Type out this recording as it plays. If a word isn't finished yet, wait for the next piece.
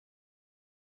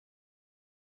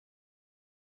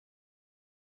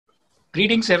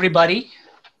Greetings, everybody.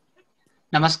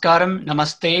 Namaskaram,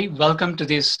 namaste. Welcome to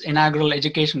this inaugural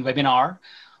education webinar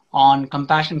on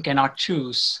Compassion Cannot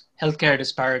Choose, Healthcare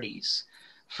Disparities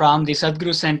from the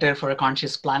Sadhguru Center for a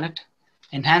Conscious Planet,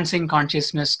 Enhancing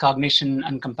Consciousness, Cognition,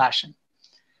 and Compassion.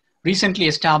 Recently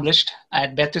established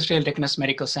at Beth Deaconess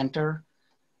Medical Center,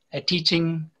 a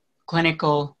teaching,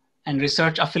 clinical, and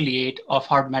research affiliate of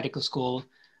Harvard Medical School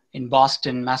in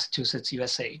Boston, Massachusetts,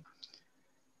 USA.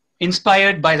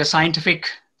 Inspired by the scientific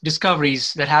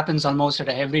discoveries that happens almost at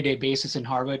an everyday basis in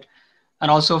Harvard,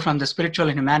 and also from the spiritual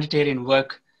and humanitarian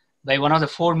work by one of the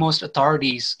foremost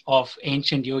authorities of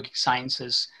ancient yogic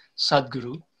sciences,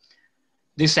 Sadhguru,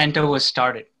 this center was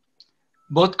started.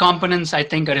 Both components, I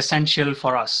think, are essential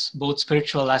for us, both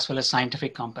spiritual as well as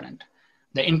scientific component.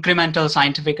 The incremental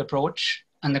scientific approach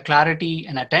and the clarity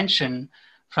and attention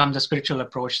from the spiritual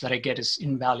approach that I get is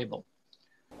invaluable.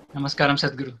 Namaskaram,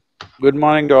 Sadhguru. Good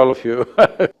morning to all of you.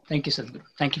 Thank you, Sadhguru.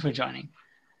 Thank you for joining.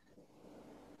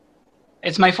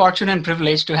 It's my fortune and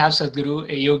privilege to have Sadhguru,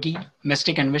 a yogi,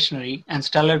 mystic and missionary, and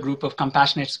stellar group of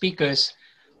compassionate speakers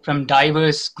from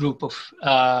diverse group of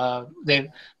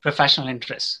their professional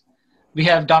interests. We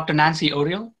have Dr. Nancy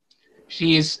Oriol.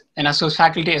 She is an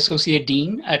faculty associate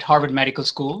dean at Harvard Medical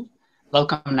School.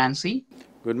 Welcome, Nancy.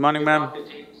 Good morning, ma'am.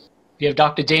 We have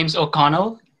Dr. James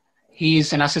O'Connell. He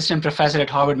is an assistant professor at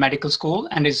Harvard Medical School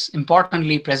and is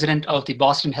importantly president of the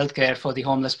Boston Healthcare for the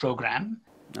Homeless program.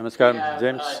 Namaskaram,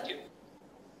 James.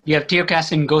 We have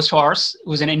Tiokasin Ghosthorse,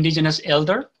 who is an Indigenous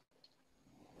elder.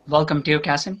 Welcome,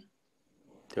 Tiokasin.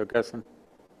 Tiokasin.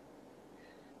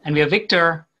 And we have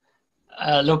Victor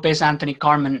Anthony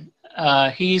Lopez-Carmen.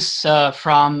 He's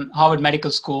from Harvard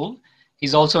Medical School.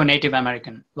 He's also a Native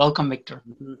American. Welcome, Victor.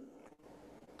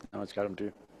 Namaskaram to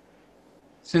you.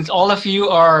 Since all of you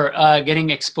are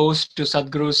getting exposed to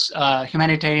Sadhguru's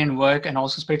humanitarian work and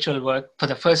also spiritual work for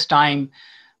the first time,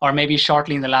 or maybe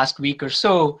shortly in the last week or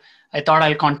so, I thought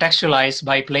I'll contextualize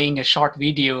by playing a short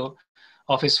video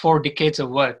of his 4 decades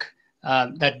of work.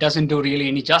 That doesn't do really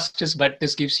any justice, but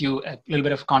this gives you a little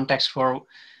bit of context for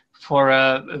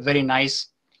a very nice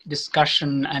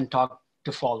discussion and talk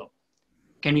to follow.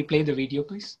 Can we play the video,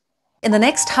 please? In the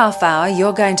next half hour,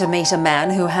 you're going to meet a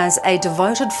man who has a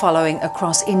devoted following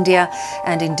across India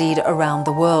and indeed around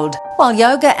the world. While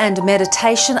yoga and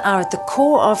meditation are at the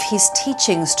core of his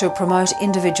teachings to promote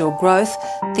individual growth,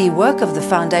 the work of the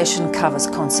foundation covers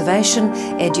conservation,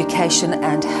 education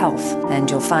and health. And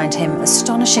you'll find him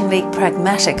astonishingly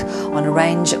pragmatic on a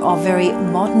range of very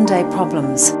modern-day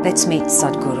problems. Let's meet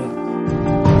Sadhguru.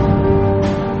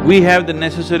 We have the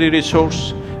necessary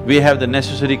resource, we have the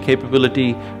necessary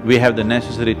capability, we have the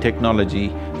necessary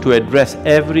technology to address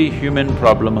every human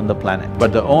problem on the planet.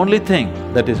 But the only thing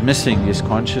that is missing is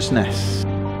consciousness.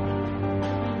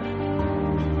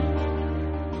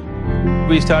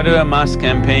 We started a mass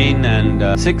campaign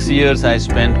and 6 years I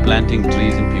spent planting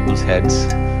trees in people's heads.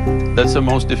 That's the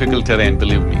most difficult terrain,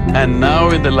 believe me. And now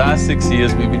in the last 6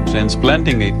 years we've been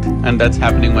transplanting it, and that's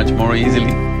happening much more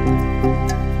easily.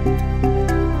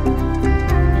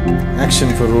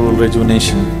 Action for Rural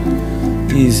Rejuvenation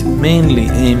is mainly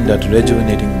aimed at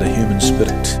rejuvenating the human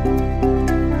spirit.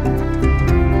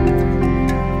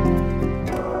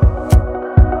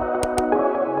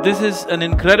 This is an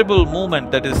incredible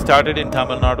movement that is started in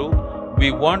Tamil Nadu.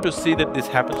 We want to see that this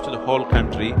happens to the whole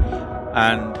country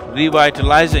and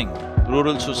revitalizing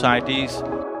rural societies.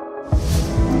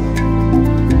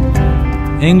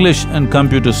 English and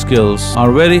computer skills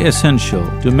are very essential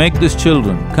to make these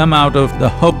children come out of the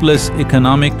hopeless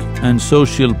economic and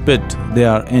social pit they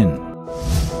are in.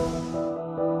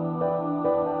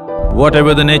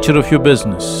 Whatever the nature of your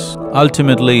business,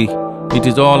 ultimately, it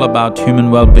is all about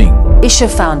human well-being. Isha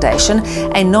Foundation,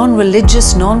 a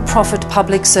non-religious, non-profit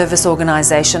public service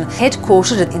organisation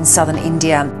headquartered in southern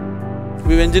India.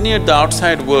 We've engineered the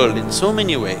outside world in so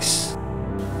many ways,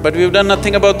 but we've done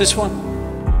nothing about this one.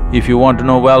 If you want to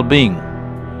know well-being,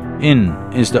 in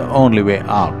is the only way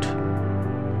out.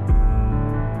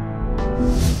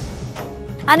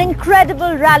 An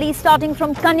incredible rally starting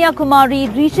from Kanyakumari,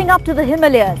 reaching up to the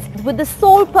Himalayas with the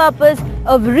sole purpose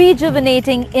of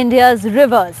rejuvenating India's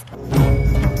rivers.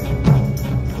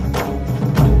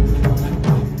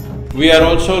 We are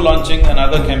also launching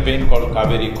another campaign called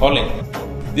Kaveri Calling.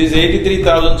 This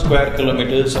 83,000 square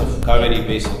kilometers of Kaveri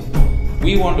Basin,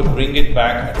 we want to bring it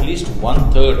back, at least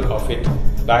 1/3 of it,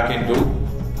 back into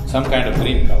some kind of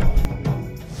green cover.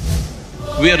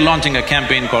 We are launching a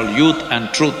campaign called Youth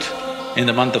and Truth in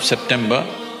the month of September.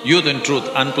 Youth and Truth,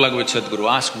 unplug with Sadhguru,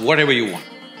 ask whatever you want.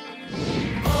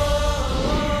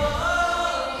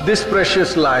 This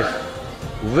precious life,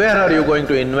 where are you going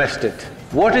to invest it?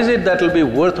 What is it that will be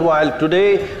worthwhile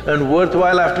today and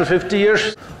worthwhile after 50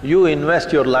 years? You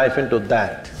invest your life into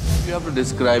that. You have to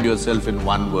describe yourself in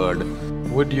one word.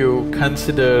 Would you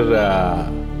consider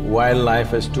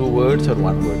wildlife as two words or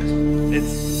one word?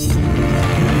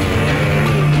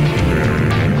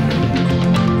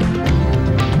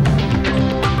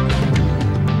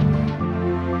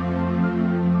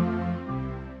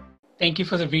 Thank you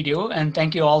for the video, and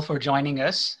thank you all for joining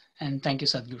us. And thank you,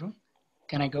 Sadhguru.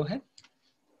 Can I go ahead?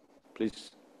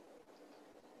 Please.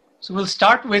 So we'll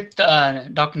start with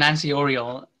Dr. Nancy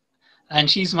Oriol, and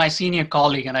she's my senior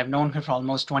colleague, and I've known her for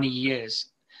almost 20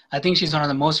 years. I think she's one of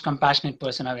the most compassionate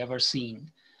person I've ever seen.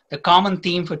 The common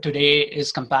theme for today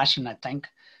is compassion, I think,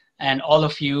 and all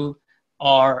of you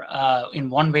are, in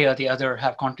one way or the other,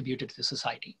 have contributed to the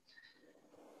society.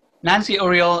 Nancy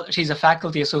Oriol, she's a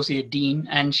faculty associate dean,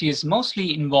 and she is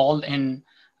mostly involved in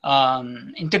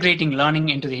integrating learning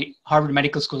into the Harvard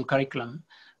Medical School curriculum,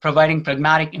 providing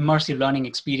pragmatic, immersive learning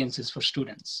experiences for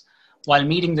students, while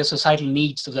meeting the societal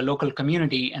needs of the local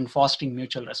community and fostering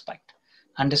mutual respect,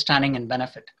 understanding, and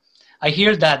benefit. I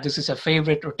hear that this is a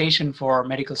favorite rotation for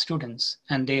medical students,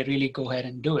 and they really go ahead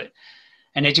and do it.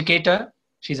 An educator,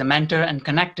 she's a mentor and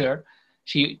connector.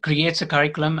 She creates a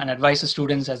curriculum and advises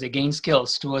students as they gain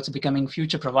skills towards becoming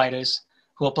future providers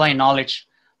who apply knowledge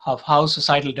of how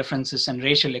societal differences and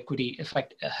racial equity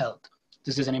affect health.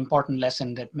 This is an important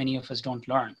lesson that many of us don't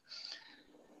learn.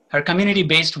 Her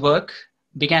community-based work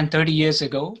began 30 years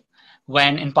ago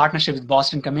when, in partnership with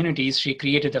Boston Communities, she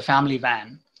created the family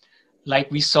van.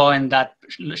 Like we saw in that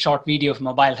short video of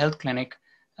Mobile Health Clinic,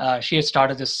 she had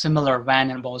started a similar van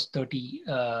about 30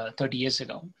 years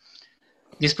ago.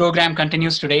 This program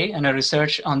continues today, and her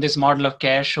research on this model of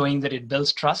care showing that it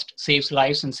builds trust, saves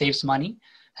lives, and saves money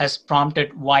has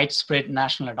prompted widespread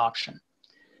national adoption.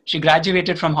 She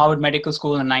graduated from Harvard Medical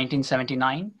School in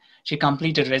 1979. She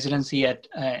completed residency at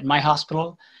my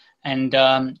hospital,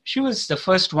 and she was the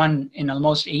first one in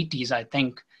almost 80s, I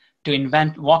think, to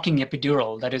invent walking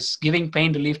epidural, that is giving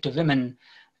pain relief to women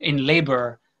in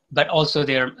labor, but also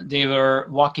they were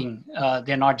walking.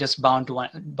 They're not just bound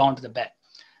to the bed.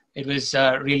 It was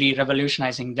really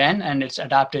revolutionizing then, and it's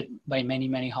adopted by many,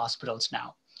 many hospitals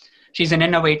now. She's an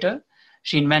innovator.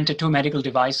 She invented 2 medical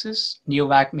devices,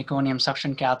 neovac meconium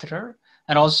suction catheter,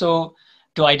 and also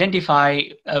to identify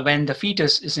when the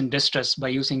fetus is in distress by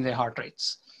using their heart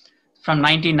rates. From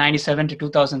 1997 to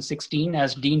 2016,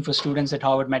 as Dean for Students at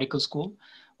Harvard Medical School,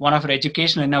 one of her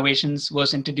educational innovations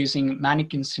was introducing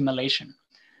mannequin simulation.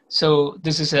 So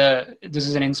this is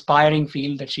an inspiring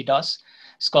field that she does.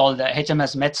 It's called the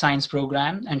HMS Med Science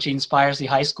program, and she inspires the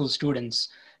high school students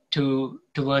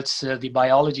towards the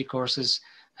biology courses,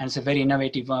 and it's a very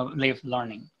innovative way of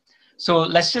learning. So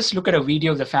let's just look at a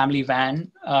video of the family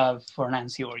van for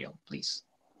Nancy Oriol, please.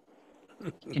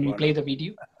 Can you play the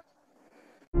video?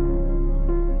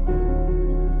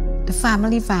 The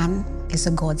family van is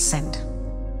a godsend.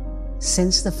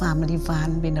 Since the family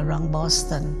van been around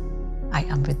Boston, I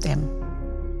am with them,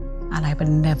 and I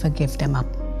will never give them up.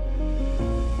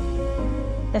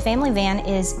 The family van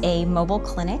is a mobile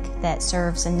clinic that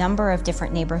serves a number of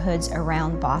different neighborhoods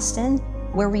around Boston.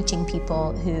 We're reaching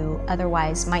people who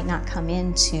otherwise might not come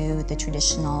into the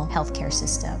traditional healthcare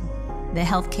system. The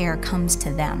healthcare comes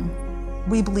to them.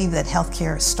 We believe that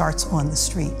healthcare starts on the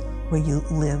street where you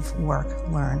live, work,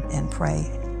 learn, and pray,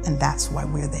 and that's why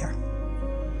we're there.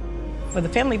 For the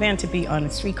family van to be on a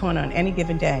street corner on any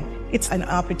given day, it's an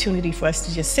opportunity for us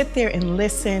to just sit there and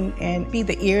listen and be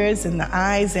the ears and the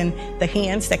eyes and the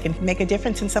hands that can make a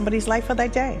difference in somebody's life for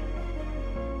that day.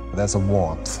 There's a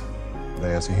warmth,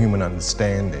 there's a human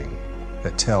understanding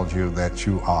that tells you that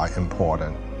you are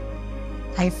important.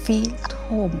 I feel at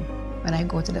home when I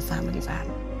go to the family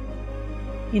van.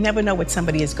 You never know what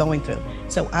somebody is going through,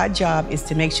 so our job is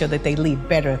to make sure that they leave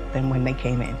better than when they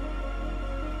came in.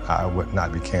 I would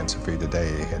not be cancer-free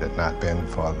today had it not been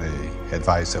for the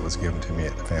advice that was given to me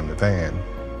at the family van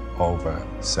over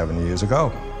 7 years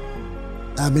ago.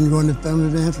 I've been going to the family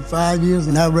van for 5 years,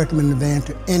 and I recommend the van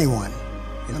to anyone.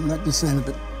 And I'm not just saying it,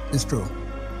 but it's true.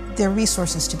 There are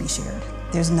resources to be shared,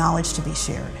 there's knowledge to be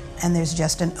shared, and there's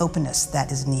just an openness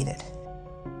that is needed.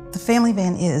 The family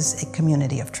van is a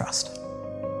community of trust.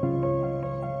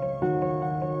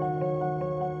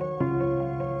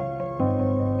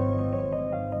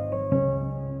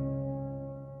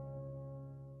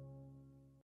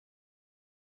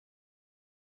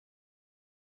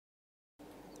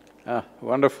 Ah,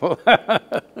 wonderful.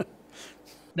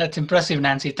 That's impressive,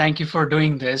 Nancy. Thank you for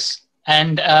doing this.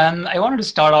 And I wanted to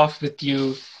start off with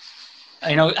you.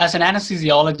 I know as an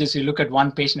anesthesiologist, you look at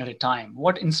one patient at a time.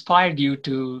 What inspired you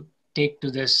to take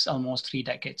to this almost 3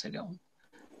 decades ago?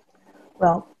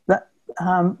 Well,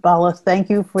 Bala, thank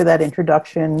you for that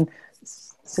introduction.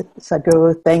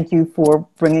 Sadhguru, thank you for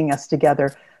bringing us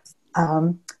together.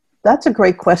 That's a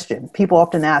great question. People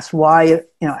often ask why,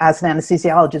 as an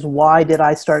anesthesiologist, why did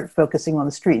I start focusing on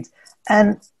the streets?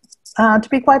 And to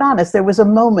be quite honest, there was a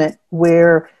moment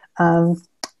where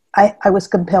I was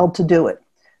compelled to do it.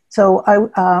 So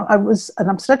I was an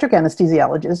obstetric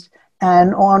anesthesiologist,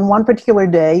 and on one particular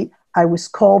day, I was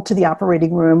called to the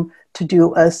operating room to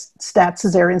do a stat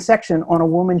cesarean section on a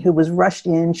woman who was rushed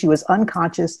in. She was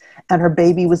unconscious, and her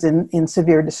baby was in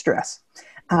severe distress.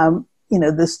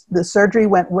 The surgery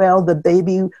went well. The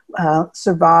baby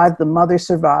survived. The mother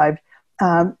survived.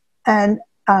 And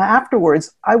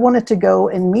afterwards, I wanted to go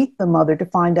and meet the mother to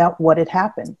find out what had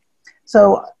happened.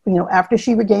 So, after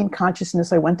she regained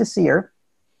consciousness, I went to see her.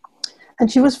 And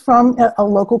she was from a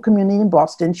local community in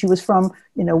Boston. She was from,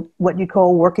 what you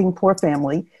call working poor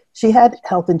family. She had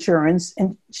health insurance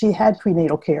and she had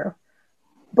prenatal care.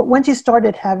 But when she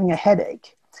started having a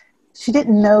headache, she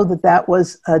didn't know that that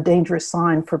was a dangerous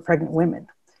sign for pregnant women.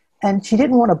 And she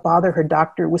didn't want to bother her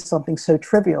doctor with something so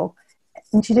trivial.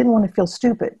 And she didn't want to feel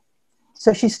stupid.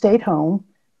 So she stayed home,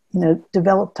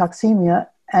 developed toxemia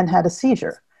and had a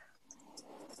seizure.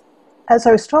 As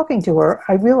I was talking to her,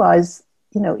 I realized,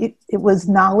 it was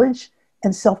knowledge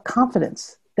and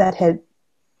self-confidence that had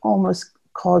almost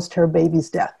caused her baby's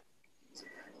death.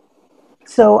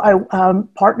 So I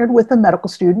partnered with a medical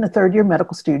student, a third-year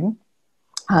medical student,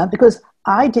 because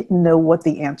I didn't know what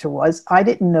the answer was. I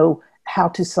didn't know how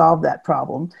to solve that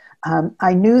problem.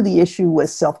 I knew the issue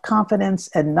was self-confidence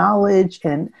and knowledge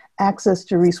and access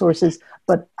to resources,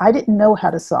 but I didn't know how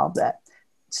to solve that.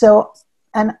 So,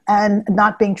 and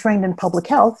not being trained in public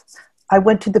health, I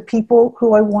went to the people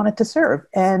who I wanted to serve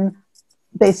and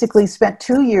basically spent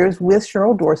 2 years with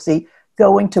Cheryl Dorsey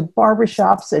going to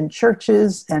barbershops and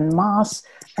churches and mosques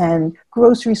and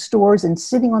grocery stores and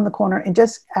sitting on the corner and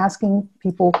just asking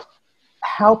people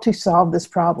how to solve this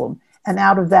problem. And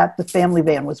out of that, the family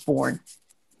van was born.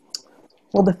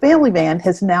 Well, the family van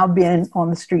has now been on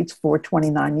the streets for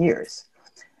 29 years.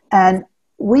 And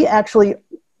we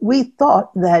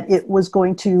thought that it was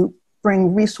going to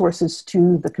bring resources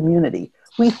to the community.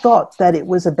 We thought that it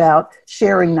was about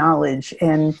sharing knowledge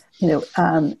and,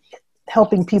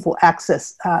 helping people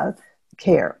access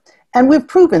care. And we've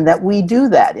proven that we do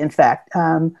that. In fact,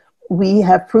 we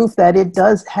have proof that it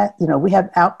does we have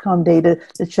outcome data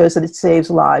that shows that it saves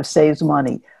lives, saves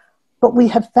money. But we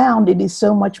have found it is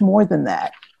so much more than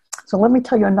that. So let me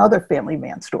tell you another family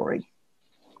man story.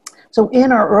 So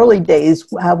in our early days,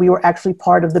 we were actually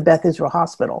part of the Beth Israel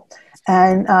Hospital.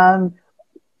 And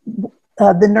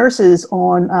the nurses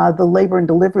on the labor and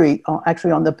delivery,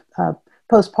 actually on the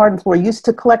postpartum floor, used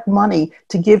to collect money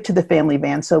to give to the family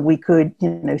van so we could,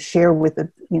 share with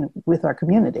with our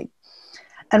community.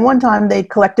 And one time they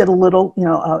collected a little,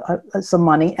 some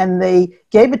money, and they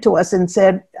gave it to us and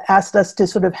asked us to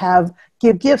sort of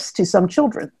give gifts to some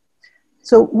children.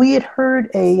 So we had heard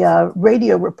a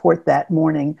radio report that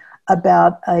morning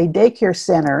about a daycare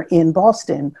center in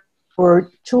Boston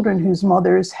for children whose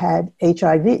mothers had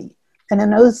HIV. And in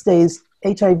those days,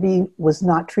 HIV was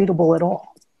not treatable at all.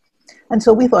 And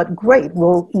so we thought, great,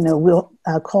 we'll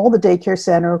call the daycare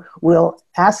center, we'll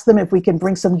ask them if we can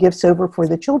bring some gifts over for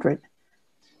the children.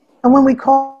 And when we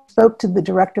spoke to the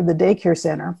director of the daycare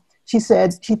center, she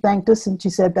thanked us and she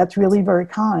said, that's really very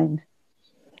kind.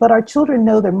 But our children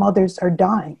know their mothers are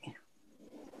dying.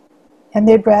 And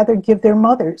they'd rather give their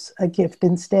mothers a gift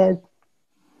instead.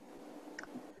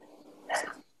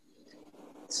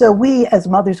 So we, as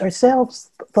mothers ourselves,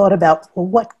 thought about, well,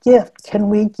 what gift can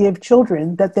we give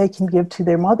children that they can give to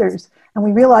their mothers? And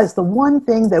we realized the one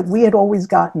thing that we had always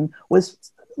gotten was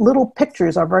little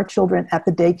pictures of our children at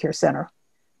the daycare center.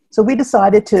 So we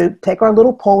decided to take our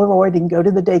little Polaroid and go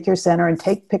to the daycare center and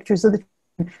take pictures of the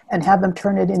children and have them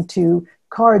turn it into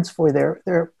cards for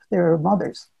their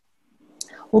mothers.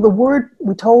 Well,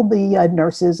 we told the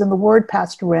nurses, and the word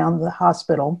passed around the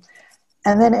hospital.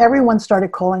 And then everyone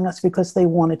started calling us because they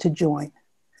wanted to join.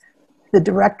 The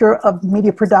director of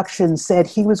media production said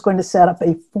he was going to set up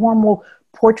a formal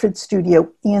portrait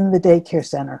studio in the daycare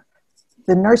center.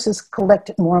 The nurses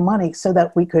collected more money so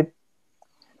that we could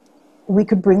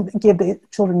give the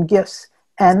children gifts.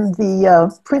 And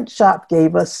the print shop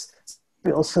gave us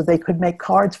bills so they could make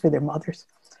cards for their mothers.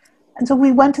 And so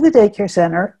we went to the daycare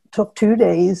center, took 2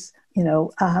 days,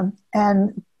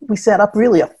 and we set up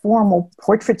really a formal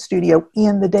portrait studio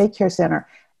in the daycare center.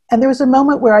 And there was a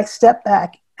moment where I stepped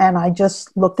back and I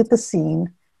just looked at the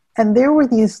scene, and there were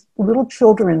these little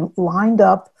children lined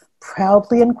up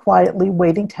proudly and quietly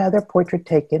waiting to have their portrait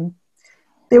taken.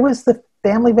 There was the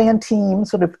family van team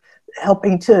sort of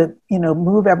helping to,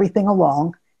 move everything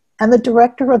along, and the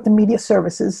director of the media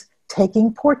services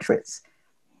taking portraits.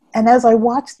 And as I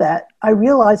watched that, I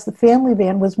realized the family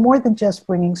van was more than just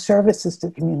bringing services to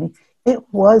the community. It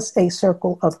was a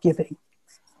circle of giving.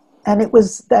 And it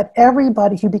was that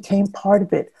everybody who became part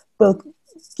of it both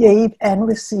gave and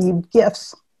received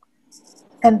gifts.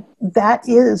 And that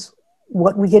is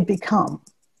what we had become.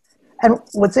 And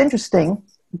what's interesting,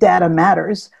 data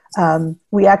matters.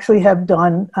 We actually have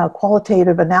done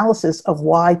qualitative analysis of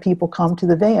why people come to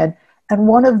the van. And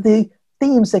one of the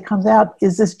themes that comes out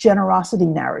is this generosity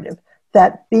narrative,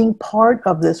 that being part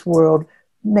of this world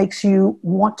makes you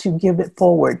want to give it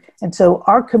forward. And so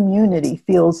our community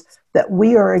feels that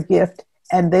we are a gift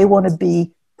and they want to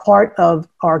be part of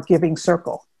our giving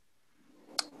circle.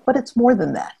 But it's more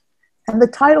than that. And the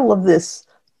title of this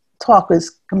talk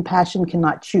is Compassion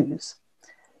Cannot Choose.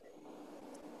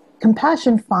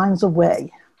 Compassion finds a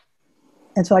way.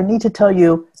 And so I need to tell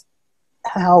you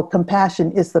how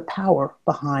compassion is the power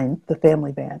behind the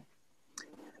family van.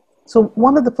 So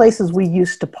one of the places we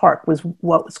used to park was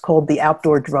what was called the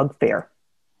outdoor drug fair.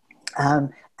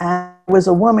 And there was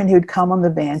a woman who'd come on the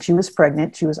van. She was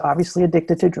pregnant. She was obviously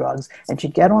addicted to drugs. And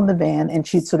she'd get on the van and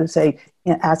she'd sort of say,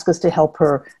 ask us to help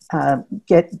her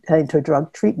get into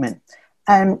drug treatment.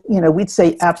 And, we'd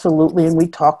say absolutely. And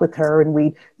we'd talk with her and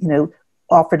we'd,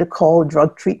 offer to call a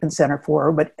drug treatment center for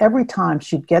her. But every time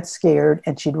she'd get scared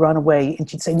and she'd run away and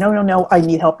she'd say, no, I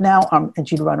need help now. And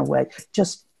she'd run away.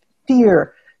 Just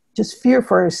fear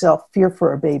for herself, fear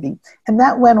for her baby. And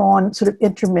that went on sort of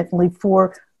intermittently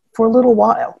for a little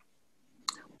while.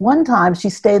 One time she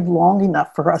stayed long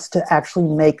enough for us to actually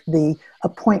make the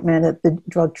appointment at the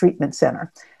drug treatment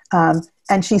center. And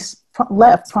she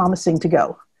left promising to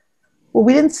go. Well,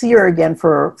 we didn't see her again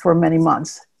for many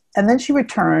months. And then she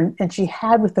returned and she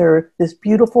had with her this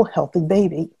beautiful, healthy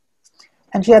baby.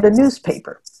 And she had a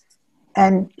newspaper.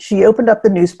 And she opened up the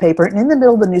newspaper, and in the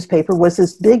middle of the newspaper was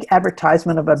this big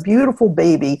advertisement of a beautiful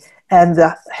baby. And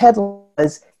the headline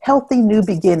was, "Healthy New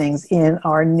Beginnings in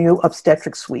Our New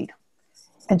Obstetric Suite."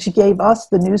 And she gave us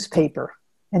the newspaper.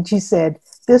 And she said,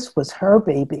 this was her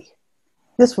baby.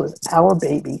 This was our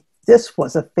baby. This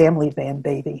was a family van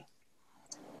baby.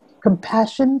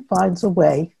 Compassion finds a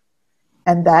way.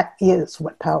 And that is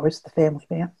what powers the family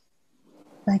van.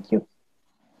 Thank you.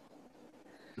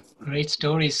 Great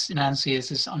stories, Nancy.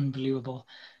 This is unbelievable.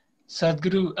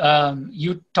 Sadhguru,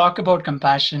 you talk about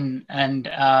compassion and,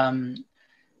 can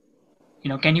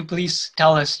you please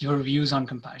tell us your views on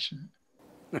compassion?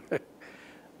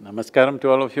 Namaskaram to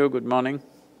all of you. Good morning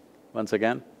once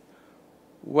again.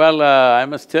 Well, I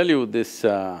must tell you this,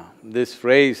 this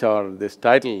phrase or this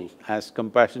title, as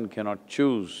compassion cannot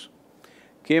choose,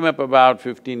 came up about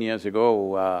 15 years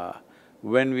ago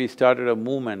when we started a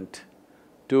movement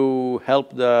to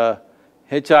help the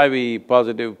HIV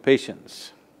positive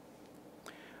patients.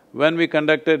 When we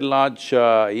conducted large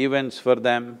events for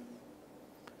them,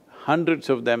 hundreds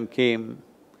of them came.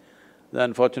 The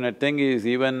unfortunate thing is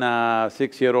even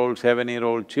 6-year-old,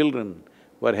 7-year-old children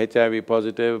were HIV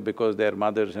positive because their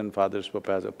mothers and fathers were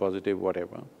positive,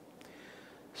 whatever.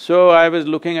 So I was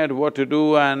looking at what to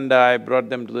do and I brought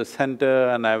them to the center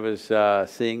and I was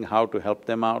seeing how to help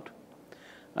them out.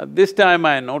 This time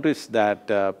I noticed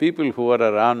that people who were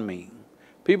around me,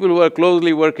 people who were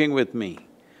closely working with me,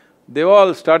 they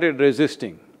all started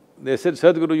resisting. They said,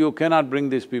 "Sadhguru, you cannot bring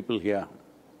these people here."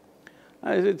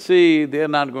 I said, "See, they're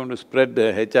not going to spread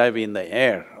the HIV in the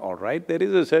air, all right? There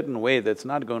is a certain way that's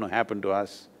not going to happen to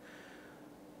us."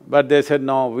 But they said,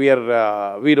 "No,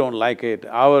 we don't like it.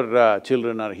 Our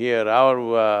children are here,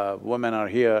 our women are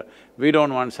here. We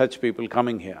don't want such people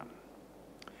coming here."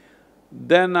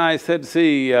 Then I said,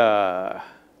 "See,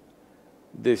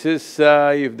 this is…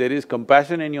 if there is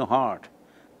compassion in your heart,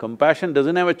 compassion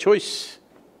doesn't have a choice.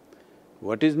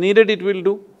 What is needed, it will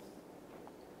do.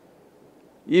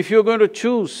 If you're going to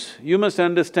choose, you must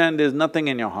understand there's nothing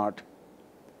in your heart.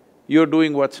 You're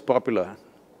doing what's popular.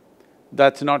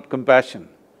 That's not compassion.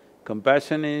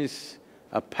 Compassion is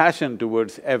a passion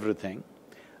towards everything."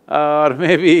 Or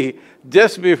maybe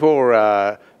just before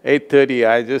 8:30,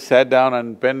 I just sat down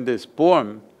and penned this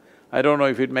poem. I don't know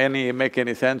if it may make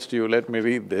any sense to you, let me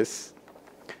read this.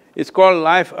 It's called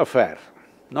Life Affair,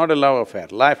 not a love affair,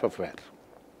 life affair.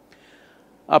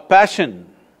 A passion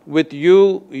with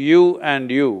you, you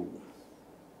and you.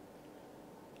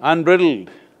 Unbridled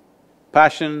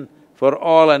passion for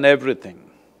all and everything.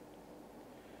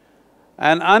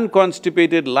 An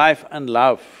unconstipated life and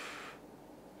love,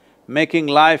 making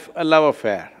life a love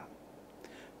affair,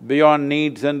 beyond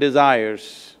needs and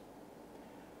desires,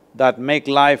 that make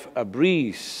life a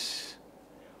breeze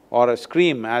or a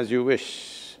scream as you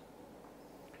wish.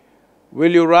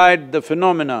 Will you ride the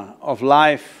phenomena of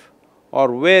life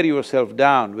or wear yourself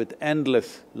down with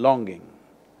endless longing?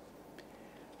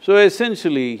 So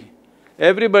essentially,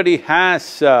 everybody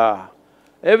has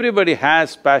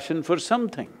passion for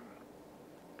something.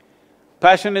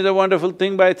 Passion is a wonderful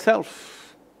thing by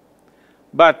itself,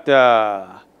 but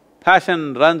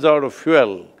passion runs out of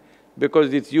fuel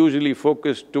because it's usually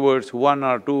focused towards one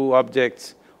or two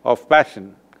objects of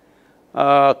passion.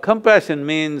 Compassion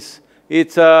means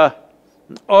it's a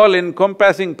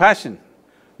all-encompassing passion.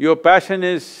 Your passion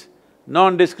is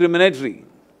non-discriminatory.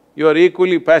 You are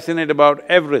equally passionate about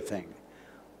everything.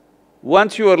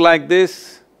 Once you are like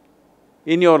this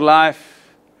in your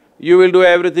life, you will do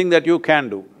everything that you can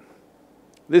do.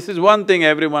 This is one thing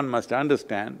everyone must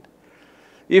understand.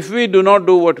 If we do not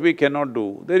do what we cannot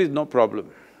do, there is no problem.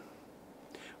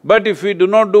 But if we do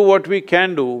not do what we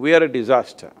can do, we are a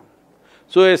disaster.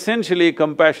 So essentially,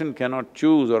 compassion cannot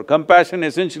choose, or compassion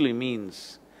essentially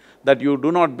means that you do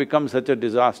not become such a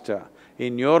disaster.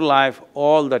 In your life,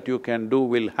 all that you can do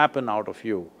will happen out of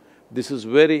you. This is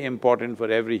very important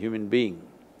for every human being.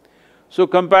 So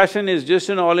compassion is just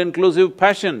an all-inclusive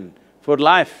passion for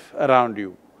life around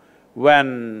you.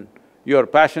 When your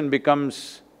passion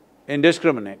becomes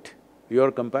indiscriminate,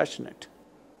 you're compassionate.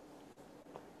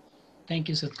 Thank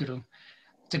you, Sadhguru.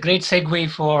 It's a great segue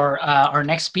for our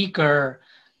next speaker,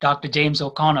 Dr. James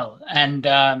O'Connell. And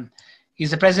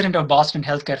he's the president of Boston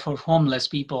Healthcare for Homeless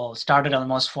People, started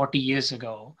almost 40 years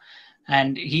ago.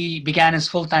 And he began his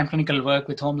full-time clinical work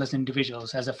with homeless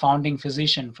individuals as a founding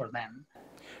physician for them.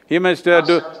 He must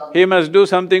do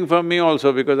something for me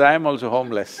also, because I am also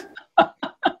homeless.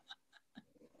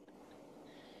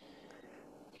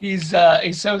 He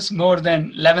serves more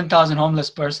than 11,000 homeless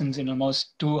persons in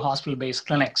almost 2 hospital-based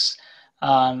clinics,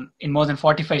 in more than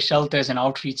 45 shelters and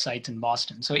outreach sites in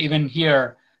Boston. So even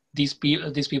here, these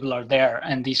people are there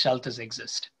and these shelters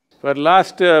exist. For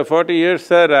last 40 years,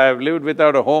 sir, I have lived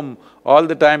without a home, all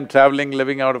the time traveling,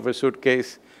 living out of a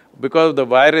suitcase. Because of the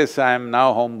virus, I am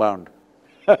now homebound.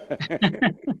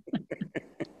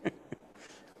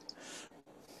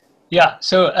 Yeah,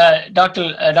 so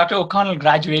Dr. O'Connell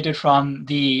graduated from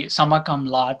the summa cum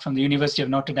laude from the University of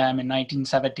Notre Dame in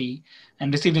 1970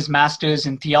 and received his master's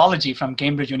in theology from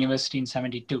Cambridge University in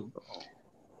 '72.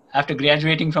 After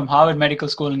graduating from Harvard Medical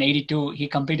School in '82, he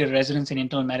completed residency in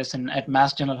internal medicine at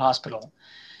Mass General Hospital.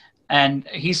 And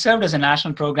he served as a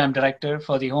national program director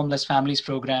for the Homeless Families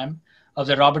Program of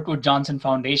the Robert Wood Johnson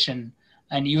Foundation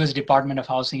and U.S. Department of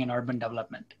Housing and Urban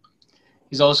Development.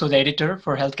 He's also the editor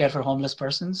for Healthcare for Homeless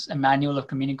Persons, a manual of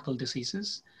communicable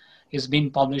diseases. He's been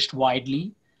published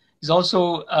widely. He's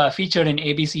also featured in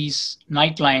ABC's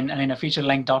Nightline and in a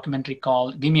feature-length documentary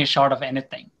called Give Me a Shot of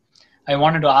Anything. I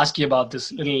wanted to ask you about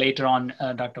this a little later on,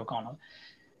 Dr. O'Connell.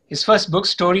 His first book,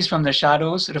 Stories from the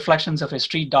Shadows, Reflections of a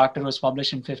Street Doctor, was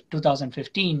published in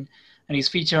 2015, and he's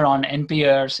featured on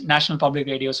NPR's National Public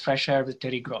Radio's Fresh Air with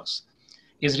Terry Gross.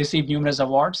 He has received numerous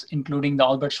awards, including the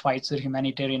Albert Schweitzer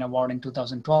Humanitarian Award in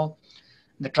 2012,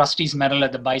 the Trustees Medal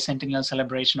at the Bicentennial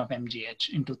Celebration of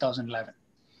MGH in 2011.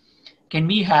 Can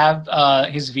we have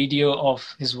his video of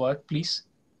his work, please?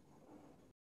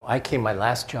 My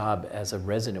last job as a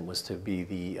resident was to be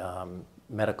the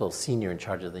medical senior in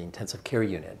charge of the intensive care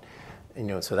unit.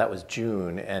 So that was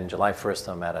June, and July 1st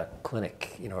I'm at a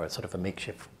clinic, sort of a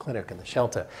makeshift clinic in the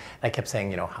shelter. And I kept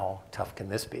saying, how tough can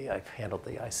this be? I've handled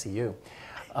the ICU.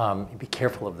 Be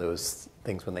careful of those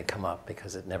things when they come up,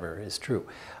 because it never is true.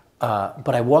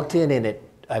 But I walked in and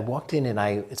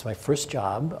it's my first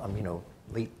job. I'm,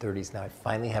 late 30s now. I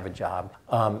finally have a job.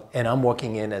 And I'm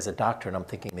walking in as a doctor and I'm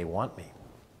thinking they want me.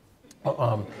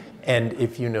 And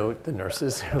if you know the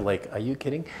nurses are like, are you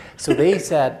kidding? So they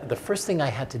said, the first thing I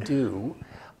had to do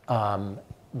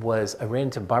was I ran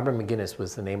into Barbara McGinnis,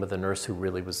 was the name of the nurse who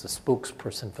really was the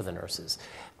spokesperson for the nurses.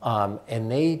 And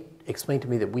they explained to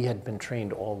me that we had been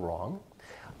trained all wrong,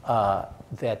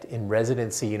 that in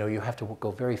residency, you have to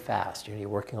go very fast. You're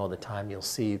working all the time. You'll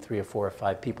see 3 or 4 or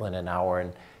 5 people in an hour,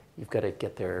 and you've got to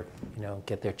get their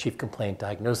chief complaint,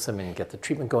 diagnose them, and get the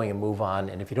treatment going and move on.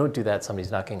 And if you don't do that,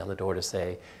 somebody's knocking on the door to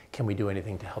say, can we do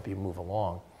anything to help you move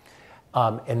along?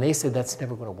 And they said that's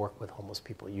never going to work with homeless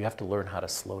people. You have to learn how to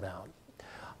slow down.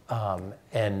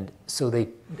 And so I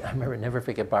remember, never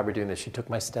forget Barbara doing this. She took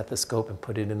my stethoscope and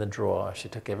put it in the drawer. She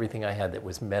took everything I had that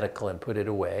was medical and put it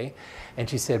away. And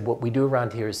she said, what we do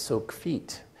around here is soak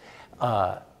feet.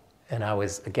 And I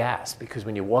was aghast, because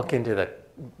when you walk into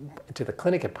the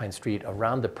clinic at Pine Street,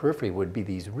 around the periphery would be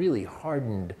these really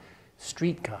hardened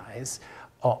street guys,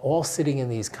 all sitting in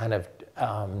these kind of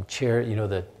chair,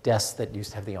 the desks that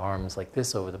used to have the arms like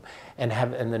this over them, and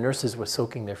the nurses were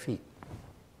soaking their feet.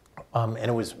 And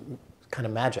it was kind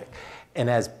of magic. And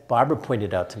as Barbara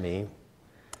pointed out to me,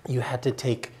 you had to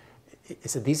take, I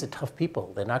said, these are tough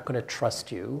people. They're not going to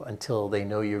trust you until they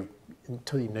know you're,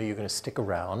 until you know you're going to stick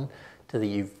around, until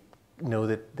you know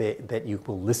that that you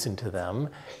will listen to them,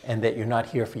 and that you're not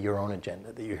here for your own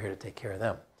agenda, that you're here to take care of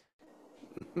them.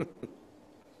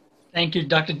 Thank you,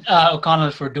 Dr.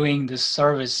 O'Connell, for doing this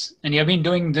service. And you've been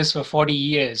doing this for 40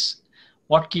 years.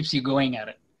 What keeps you going at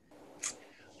it?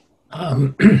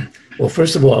 Well,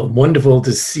 first of all, wonderful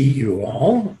to see you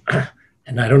all.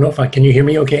 And I don't know if can you hear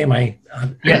me okay? Am I?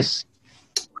 Yes.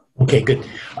 Okay, good.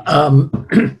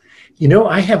 You know,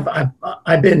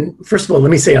 I've been, first of all,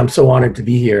 let me say I'm so honored to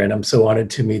be here, and I'm so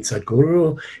honored to meet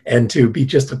Sadhguru and to be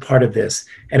just a part of this.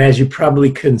 And as you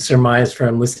probably can surmise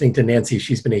from listening to Nancy,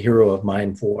 she's been a hero of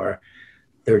mine for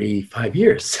 35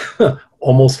 years,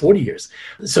 almost 40 years.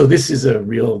 So this is a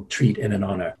real treat and an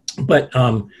honor. But,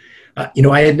 you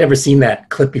know, I had never seen that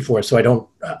clip before, so I don't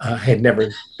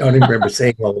remember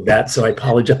saying all of that, so I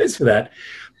apologize for that.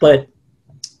 But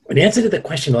in answer to the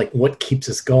question, like, what keeps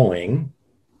us going,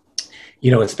 you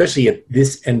know, especially at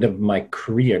this end of my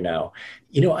career now,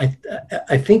 you know,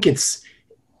 I think it's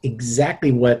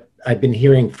exactly what I've been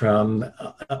hearing from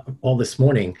all this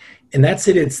morning. And that's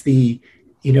it. It's the,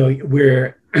 you know,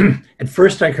 where at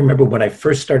first I can remember when I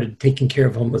first started taking care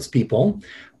of homeless people,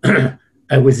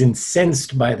 I was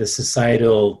incensed by the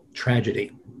societal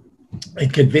tragedy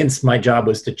and convinced my job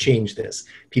was to change this.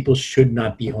 People should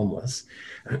not be homeless.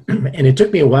 And it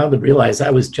took me a while to realize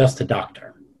I was just a doctor.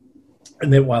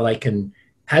 And that while I can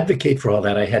advocate for all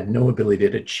that, I had no ability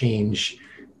to change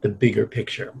the bigger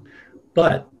picture.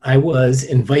 But I was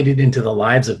invited into the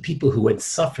lives of people who had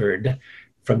suffered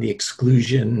from the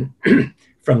exclusion,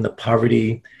 from the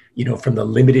poverty, you know, from the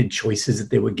limited choices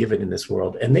that they were given in this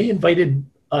world. And they invited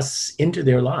us into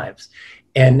their lives.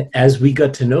 And as we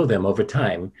got to know them over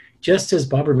time, just as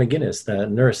Barbara McGinnis, the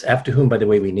nurse, after whom, by the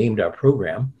way, we named our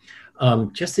program,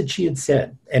 just as she had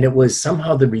said, and it was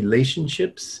somehow the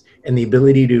relationships and the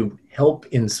ability to help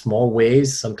in small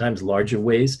ways, sometimes larger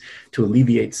ways, to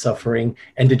alleviate suffering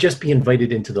and to just be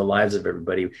invited into the lives of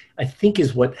everybody, I think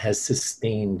is what has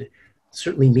sustained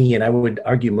certainly me, and I would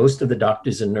argue most of the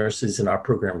doctors and nurses in our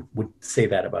program would say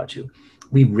that about you.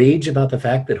 We rage about the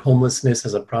fact that homelessness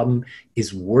as a problem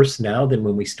is worse now than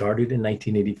when we started in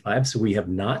 1985, so we have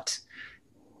not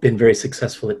been very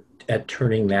successful at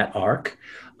turning that arc.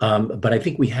 But I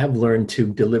think we have learned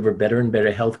to deliver better and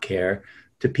better health care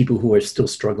to people who are still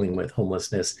struggling with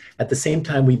homelessness. At the same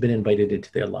time, we've been invited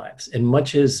into their lives. And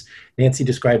much as Nancy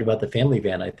described about the family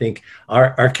van, I think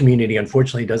our community,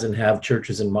 unfortunately, doesn't have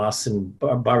churches and mosques and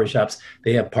barbershops.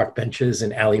 They have park benches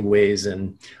and alleyways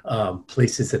and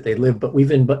places that they live. But we've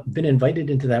been invited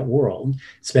into that world,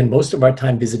 spend most of our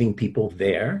time visiting people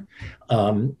there.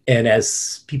 And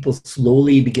as people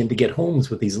slowly begin to get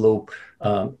homes with these low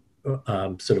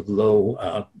sort of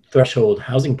low threshold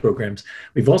housing programs,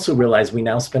 we've also realized we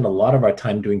now spend a lot of our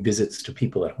time doing visits to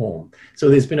people at home. So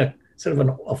there's been a sort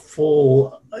of a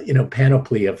full, you know,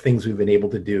 panoply of things we've been able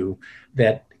to do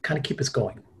that kind of keep us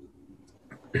going.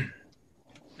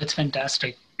 That's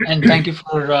fantastic. And thank you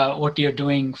for what you're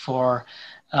doing for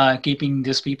keeping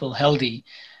these people healthy.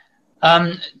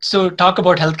 So talk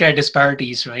about healthcare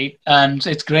disparities, right? So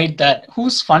it's great that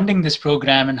who's funding this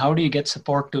program and how do you get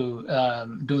support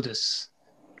to do this?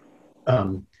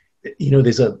 You know,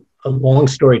 there's a long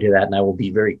story to that, and I will be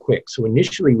very quick. So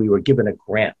initially we were given a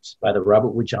grant by the Robert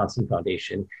Wood Johnson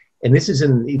Foundation, and this is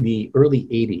in the early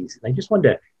 80s. And I just wanted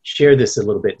to share this a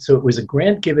little bit. So it was a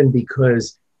grant given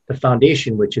because the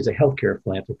foundation, which is a healthcare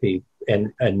philanthropy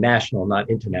and national, not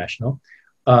international,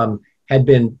 had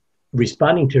been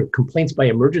responding to complaints by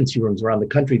emergency rooms around the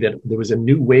country that there was a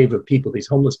new wave of people, these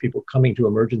homeless people coming to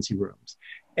emergency rooms.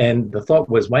 And the thought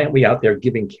was, why aren't we out there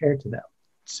giving care to them,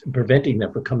 preventing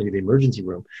them from coming to the emergency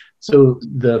room? So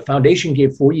the foundation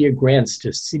gave 4-year grants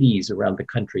to cities around the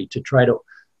country to try to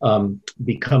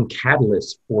become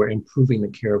catalysts for improving the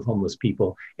care of homeless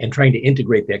people and trying to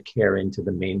integrate that care into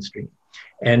the mainstream.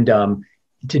 And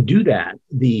to do that,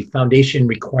 the foundation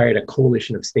required a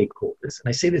coalition of stakeholders. And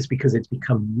I say this because it's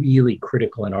become really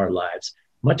critical in our lives,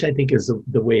 much I think is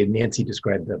the way Nancy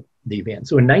described the event.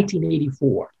 So in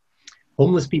 1984,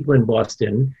 homeless people in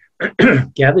Boston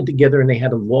gathered together and they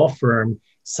had a law firm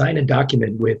sign a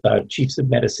document with chiefs of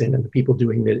medicine and the people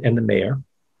doing it and the mayor.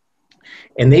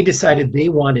 And they decided they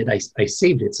wanted, I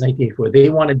saved it, it's 1984, they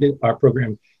wanted our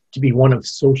program to be one of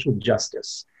social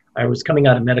justice. I was coming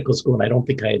out of medical school and I don't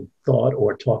think I had thought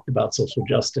or talked about social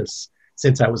justice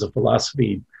since I was a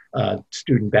philosophy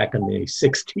student back in the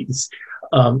 60s.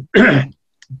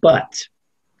 But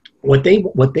what they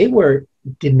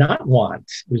did not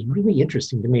want was really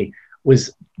interesting to me.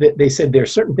 was that they said there are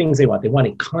certain things they want. They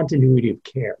wanted continuity of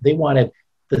care. They wanted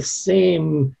the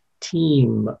same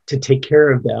team to take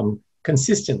care of them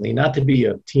consistently, not to be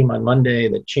a team on Monday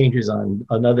that changes on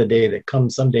another day, that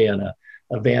comes someday on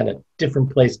a van at a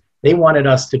different place. They wanted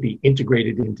us to be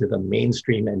integrated into the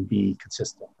mainstream and be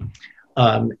consistent.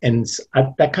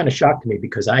 That kind of shocked me,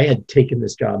 because I had taken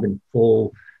this job in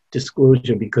full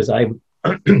disclosure, because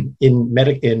in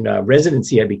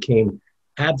residency, I became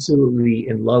absolutely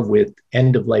in love with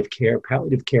end-of-life care,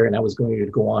 palliative care, and I was going to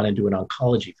go on and do an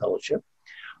oncology fellowship.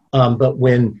 But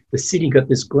when the city got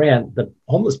this grant, the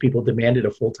homeless people demanded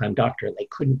a full-time doctor, and they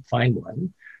couldn't find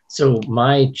one. So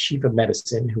my chief of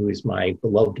medicine, who is my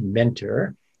beloved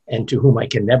mentor, and to whom I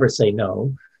can never say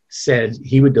no, said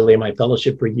he would delay my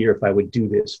fellowship for a year if I would do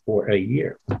this for a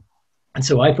year. And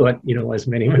so I thought, you know, as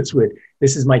many of us would,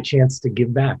 this is my chance to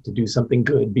give back, to do something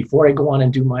good before I go on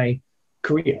and do my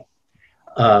career.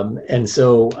 And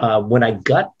so when I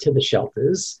got to the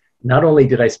shelters, not only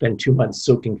did I spend 2 months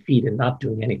soaking feet and not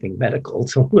doing anything medical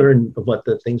to learn what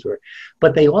the things were,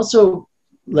 but they also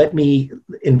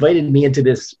invited me into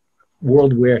this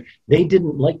world where they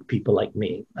didn't like people like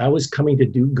me. I was coming to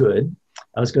do good.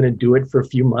 I was going to do it for a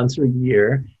few months or a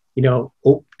year, you know,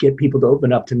 get people to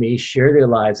open up to me, share their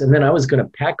lives. And then I was going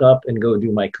to pack up and go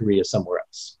do my career somewhere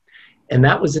else. And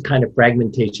that was the kind of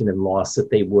fragmentation and loss that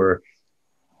they were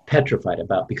petrified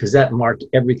about, because that marked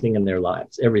everything in their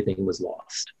lives. Everything was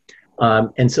lost.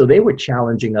 And so they were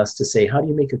challenging us to say, how do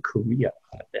you make a career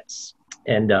out of this?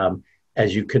 And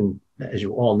as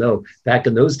you all know, back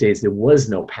in those days, there was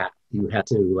no path. You had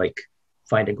to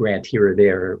find a grant here or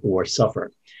there or suffer.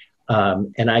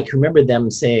 And I can remember them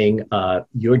saying,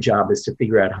 your job is to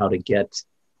figure out how to get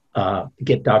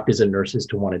doctors and nurses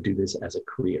to want to do this as a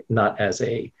career, not as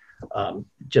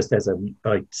just as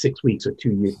 6 weeks or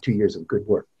 2 years of good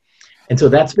work. And so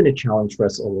that's been a challenge for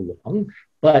us all along.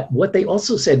 But what they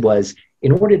also said was,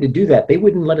 in order to do that, they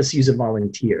wouldn't let us use a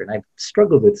volunteer. And I've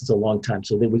struggled with this a long time.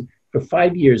 So for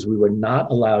 5 years, we were not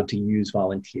allowed to use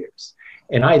volunteers.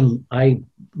 And I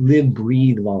live,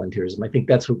 breathe volunteerism. I think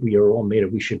that's what we are all made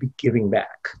of. We should be giving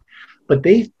back. But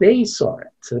they saw it.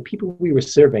 So the people we were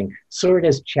serving saw it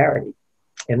as charity.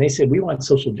 And they said, we want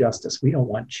social justice. We don't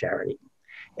want charity.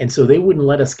 And so they wouldn't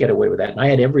let us get away with that. And I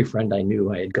had every friend I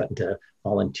knew I had gotten to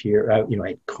volunteer. I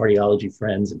had cardiology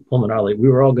friends and pulmonology.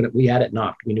 We had it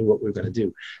knocked. We knew what we were going to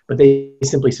do. But they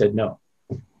simply said no.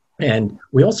 And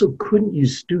we also couldn't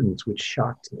use students, which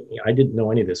shocked me. I didn't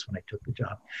know any of this when I took the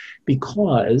job,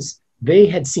 because they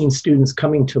had seen students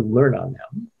coming to learn on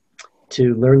them,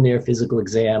 to learn their physical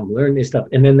exam, learn their stuff,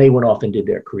 and then they went off and did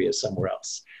their career somewhere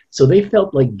else. So they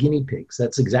felt like guinea pigs.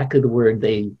 That's exactly the word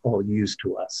they all used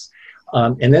to us.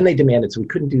 And then they demanded, so we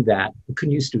couldn't do that. We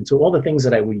couldn't use students. So all the things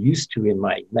that I was used to in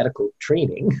my medical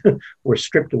training were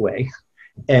stripped away.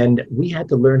 And we had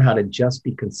to learn how to just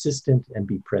be consistent and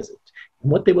be present.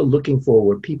 And what they were looking for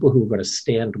were people who were going to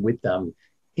stand with them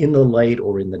in the light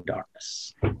or in the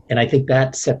darkness. And I think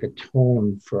that set the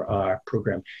tone for our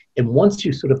program. And once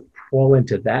you sort of fall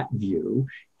into that view,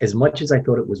 as much as I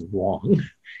thought it was wrong,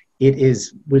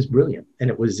 was brilliant. And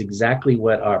it was exactly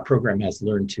what our program has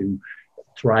learned to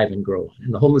thrive and grow.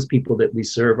 And the homeless people that we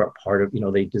serve are part of,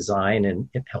 they design and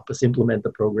help us implement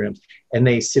the programs, and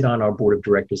they sit on our board of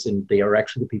directors, and they are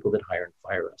actually the people that hire and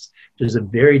fire us. There's a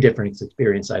very different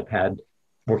experience I've had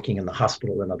working in the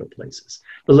hospital and other places.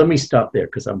 But let me stop there,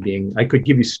 because I could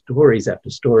give you stories after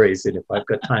stories, and if I've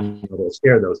got time, I'll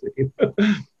share those with you.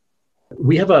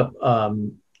 We have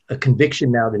a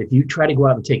conviction now that if you try to go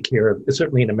out and take care of,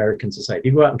 certainly in American society,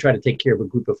 if you go out and try to take care of a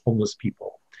group of homeless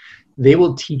people, they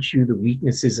will teach you the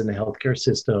weaknesses in the healthcare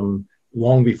system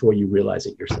long before you realize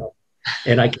it yourself.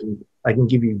 And I can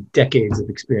give you decades of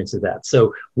experience of that.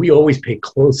 So we always pay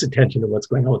close attention to what's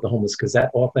going on with the homeless, because that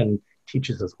often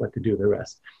teaches us what to do the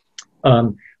rest.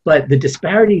 But the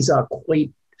disparities are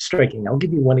quite striking. I'll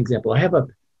give you one example.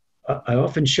 I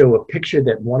often show a picture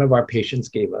that one of our patients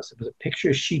gave us. It was a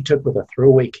picture she took with a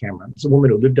throwaway camera. It's a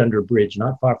woman who lived under a bridge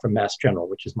not far from Mass General,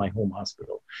 which is my home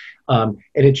hospital. And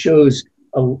it shows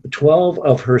 12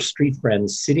 of her street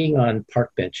friends sitting on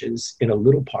park benches in a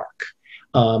little park.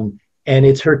 And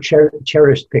it's her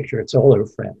cherished picture. It's all her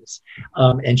friends.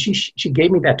 And she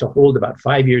gave me that to hold about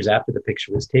 5 years after the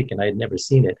picture was taken. I had never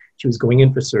seen it. She was going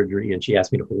in for surgery, and she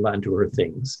asked me to hold on to her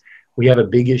things. We have a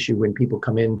big issue when people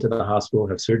come into the hospital,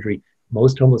 have surgery.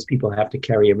 Most homeless people have to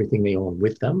carry everything they own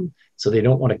with them. So they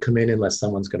don't want to come in unless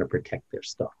someone's going to protect their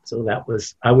stuff. So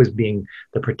I was being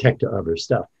the protector of her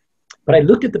stuff. But I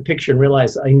looked at the picture and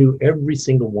realized I knew every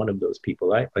single one of those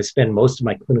people. I spend most of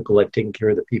my clinical life taking care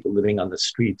of the people living on the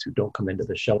streets who don't come into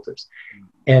the shelters.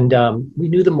 And we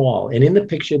knew them all. And in the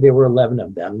picture, there were 11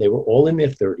 of them. They were all in their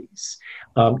 30s.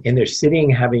 And they're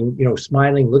sitting, having,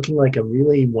 smiling, looking like a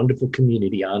really wonderful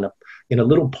community in a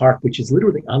little park, which is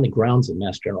literally on the grounds of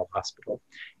Mass General Hospital.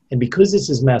 And because this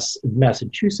is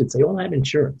Massachusetts, they all have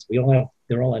insurance.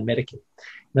 They're all on Medicaid.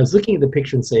 And I was looking at the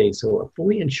picture and saying, so a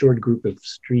fully insured group of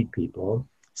street people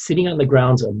sitting on the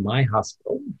grounds of my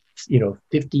hospital,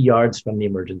 50 yards from the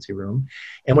emergency room.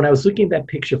 And when I was looking at that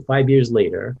picture 5 years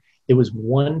later, there was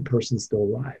one person still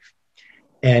alive.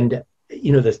 And,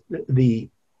 the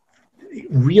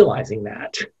realizing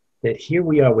that here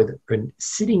we are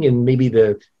sitting in maybe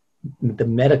the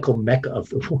medical mecca of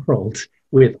the world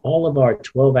with all of our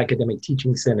 12 academic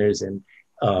teaching centers and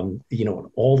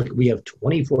we have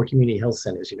 24 community health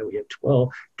centers, we have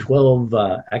 12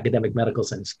 academic medical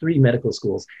centers, 3 medical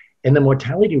schools, and the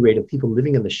mortality rate of people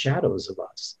living in the shadows of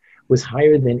us was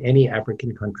higher than any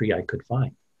African country I could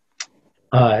find.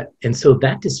 And so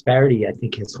that disparity, I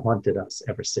think, has haunted us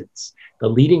ever since. The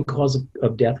leading cause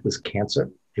of death was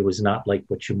cancer. It was not like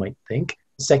what you might think.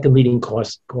 The second leading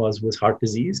cause was heart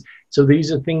disease. So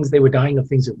these are things, they were dying of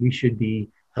things that we should be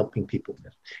helping people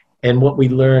with. And what we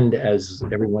learned, as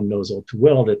everyone knows all too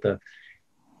well, that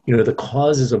the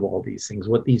causes of all these things,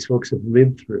 what these folks have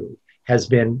lived through,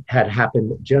 had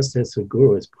happened just as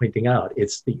Sadhguru is pointing out.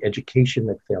 It's the education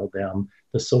that failed them,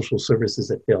 the social services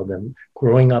that failed them,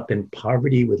 growing up in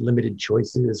poverty with limited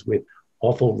choices, with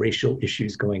awful racial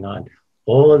issues going on.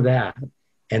 All of that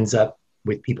ends up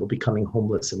with people becoming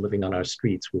homeless and living on our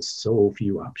streets with so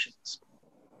few options.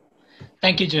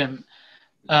 Thank you, Jim.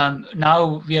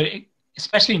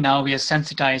 Especially now we are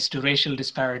sensitized to racial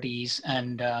disparities,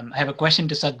 and I have a question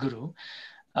to Sadhguru.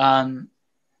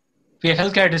 We have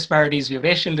healthcare disparities, we have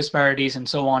racial disparities, and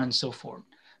so on and so forth.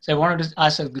 So I wanted to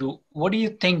ask Sadhguru, what do you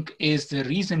think is the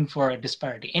reason for a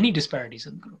disparity, any disparities,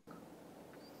 Sadhguru?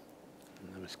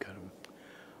 Namaskaram.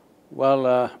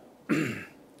 Well,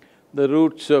 the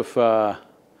roots of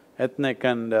ethnic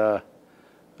and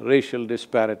racial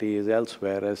disparity is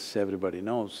elsewhere, as everybody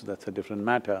knows. That's a different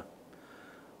matter.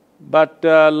 But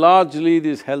largely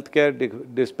these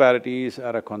healthcare disparities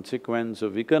are a consequence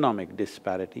of economic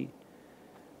disparity,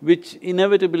 which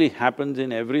inevitably happens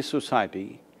in every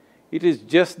society. It is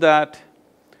just that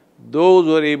those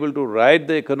who are able to ride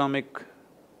the economic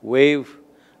wave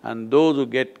and those who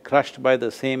get crushed by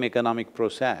the same economic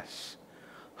process,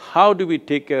 how do we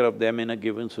take care of them in a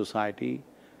given society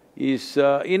is,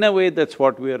 in a way, that's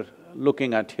what we're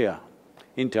looking at here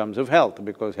in terms of health,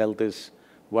 because health is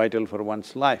vital for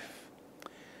one's life.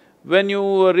 When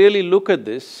you really look at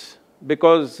this,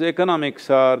 because economics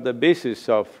are the basis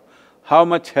of how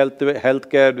much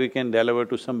healthcare we can deliver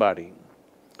to somebody.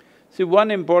 See,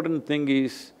 one important thing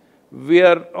is, we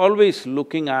are always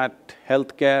looking at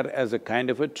healthcare as a kind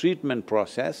of a treatment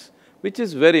process, which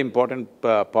is very important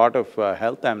part of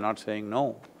health, I'm not saying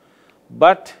no.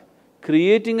 But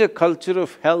creating a culture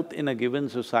of health in a given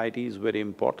society is very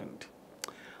important.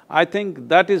 I think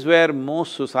that is where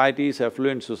most societies,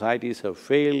 affluent societies, have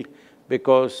failed,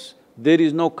 because there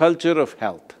is no culture of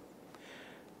health.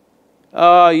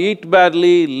 Eat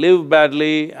badly, live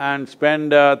badly, and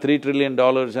spend $3 trillion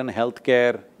on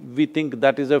healthcare, we think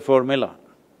that is a formula.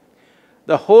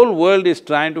 The whole world is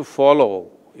trying to follow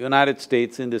United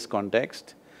States in this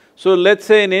context. So let's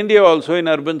say in India also, in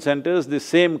urban centers, the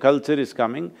same culture is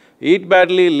coming. Eat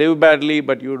badly, live badly,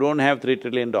 but you don't have $3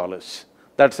 trillion.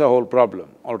 That's the whole problem,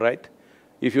 all right?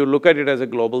 If you look at it as a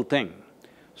global thing.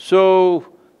 So,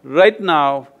 right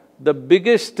now, the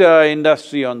biggest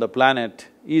industry on the planet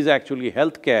is actually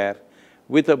healthcare,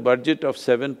 with a budget of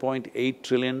 $7.8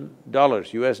 trillion,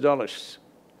 US dollars.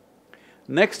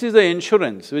 Next is the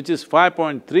insurance, which is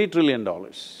 $5.3 trillion.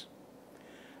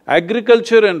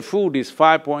 Agriculture and food is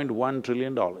 $5.1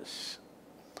 trillion.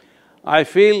 I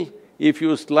feel if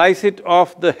you slice it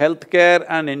off the healthcare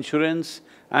and insurance,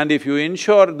 and if you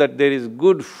ensure that there is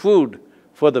good food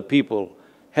for the people,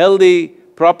 healthy,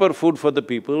 proper food for the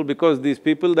people, because these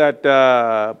people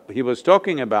that he was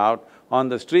talking about on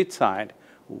the street side,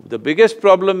 the biggest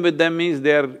problem with them is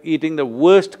they're eating the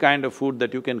worst kind of food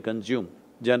that you can consume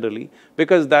generally,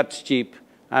 because that's cheap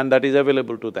and that is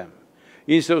available to them.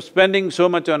 Instead of spending so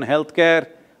much on healthcare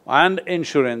and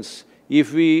insurance,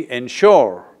 if we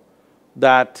ensure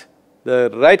that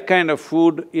the right kind of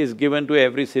food is given to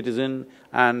every citizen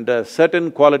and a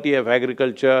certain quality of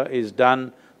agriculture is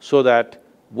done so that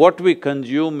what we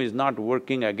consume is not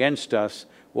working against us,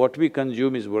 what we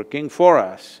consume is working for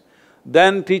us,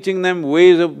 then teaching them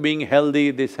ways of being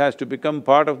healthy, this has to become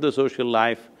part of the social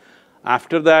life.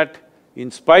 After that, in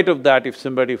spite of that, if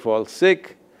somebody falls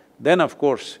sick, then of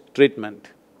course,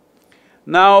 treatment.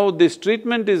 Now, this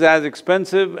treatment is as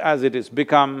expensive as it has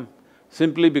become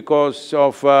simply because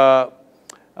of…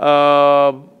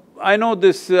 I know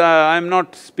this… I'm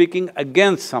not speaking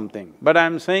against something, but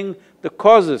I'm saying the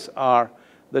causes are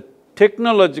that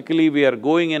technologically we are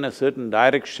going in a certain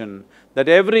direction that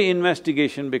every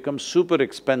investigation becomes super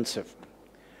expensive.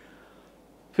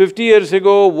 50 years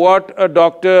ago, what a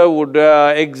doctor would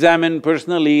examine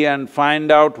personally and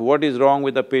find out what is wrong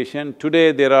with the patient,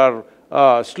 today there are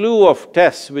a slew of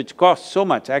tests which cost so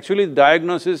much. Actually,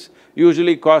 diagnosis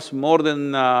usually costs more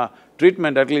than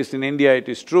treatment, at least in India it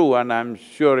is true, and I'm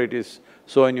sure it is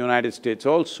so in United States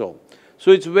also.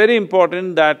 So it's very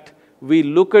important that we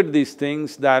look at these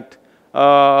things that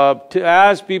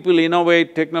as people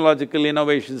innovate, technological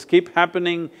innovations keep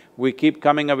happening, we keep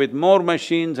coming up with more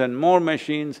machines and more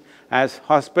machines. As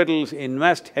hospitals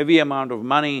invest heavy amount of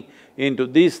money into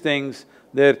these things,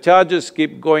 their charges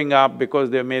keep going up because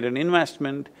they've made an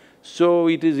investment. So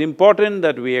it is important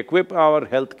that we equip our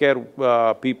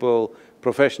healthcare people,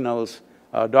 professionals,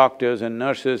 doctors and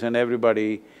nurses and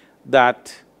everybody,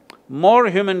 that more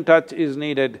human touch is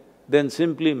needed than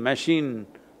simply machine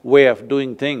way of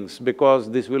doing things, because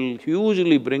this will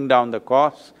hugely bring down the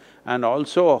costs and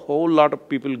also a whole lot of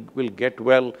people will get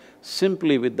well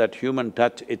simply with that human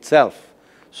touch itself.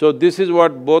 So this is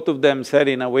what both of them said.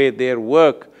 In a way, their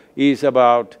work is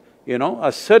about,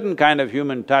 a certain kind of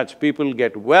human touch. People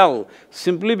get well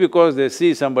simply because they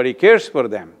see somebody cares for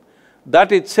them.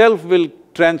 That itself will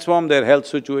transform their health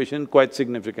situation quite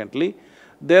significantly.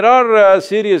 There are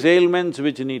serious ailments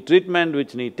which need treatment,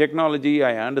 which need technology,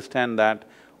 I understand that.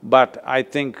 But I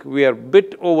think we are a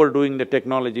bit overdoing the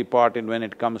technology part when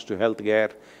it comes to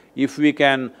healthcare. If we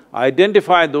can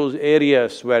identify those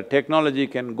areas where technology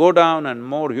can go down and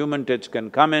more human touch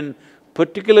can come in,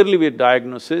 particularly with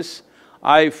diagnosis,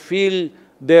 I feel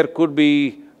there could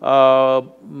be,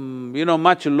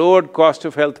 much lowered cost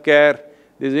of healthcare.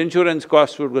 These insurance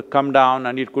costs would come down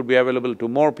and it could be available to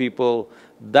more people.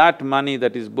 That money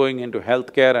that is going into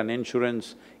healthcare and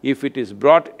insurance, if it is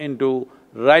brought into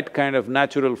right kind of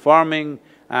natural farming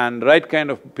and right kind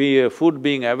of food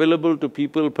being available to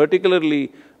people,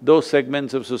 particularly those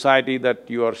segments of society that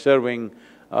you are serving,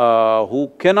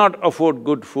 who cannot afford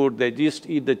good food, they just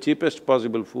eat the cheapest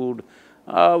possible food,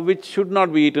 which should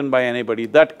not be eaten by anybody,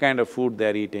 that kind of food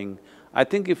they're eating. I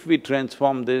think if we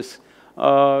transform this,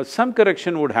 some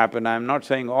correction would happen. I'm not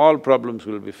saying all problems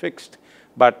will be fixed,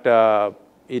 but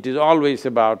it is always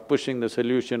about pushing the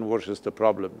solution versus the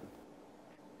problem.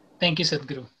 Thank you,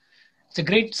 Sadhguru. It's a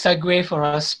great segue for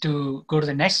us to go to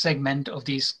the next segment of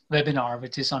this webinar,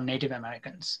 which is on Native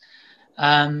Americans.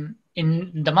 In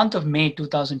the month of May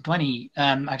 2020,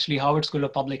 actually Harvard School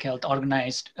of Public Health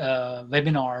organized a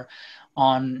webinar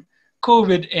on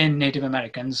COVID in Native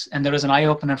Americans, and there was an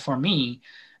eye-opener for me.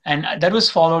 And that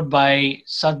was followed by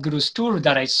Sadhguru's tour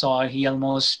that I saw. He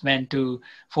almost went to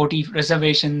 40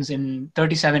 reservations in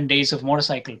 37 days of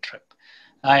motorcycle trip.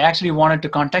 I actually wanted to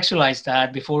contextualize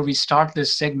that before we start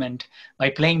this segment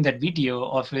by playing that video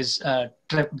of his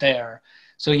trip there.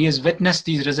 So he has witnessed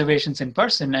these reservations in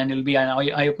person and it'll be an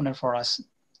eye-opener for us.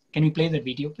 Can we play that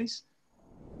video, please?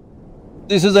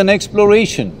 This is an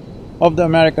exploration of the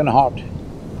American heart.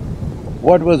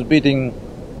 What was beating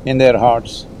in their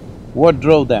hearts? What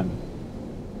drove them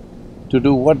to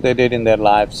do what they did in their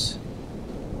lives?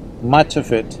 Much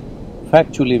of it,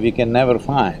 factually, we can never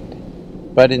find,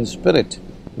 but in spirit,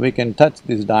 we can touch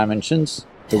these dimensions.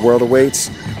 The world awaits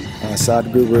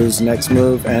Sadhguru's next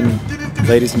move, and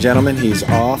ladies and gentlemen, he's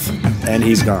off and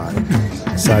he's gone.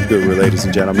 Sadhguru, ladies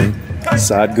and gentlemen,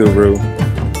 Sadhguru,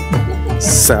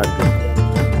 Sadhguru.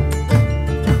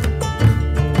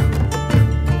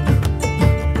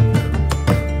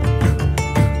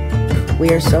 We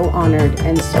are so honored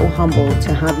and so humbled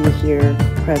to have you here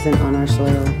present on our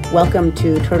soil. Welcome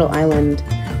to Turtle Island.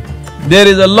 There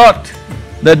is a lot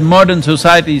that modern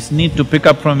societies need to pick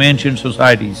up from ancient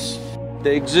societies.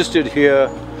 They existed here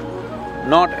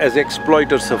not as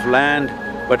exploiters of land,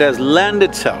 but as land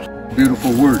itself.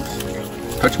 Beautiful words,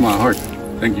 touch my heart.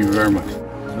 Thank you very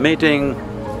much. Meeting,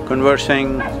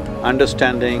 conversing,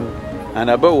 understanding,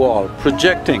 and above all,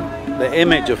 projecting the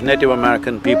image of Native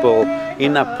American people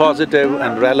in a positive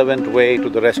and relevant way to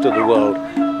the rest of the world.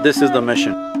 This is the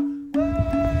mission.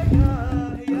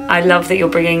 I love that you're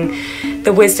bringing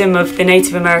the wisdom of the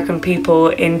Native American people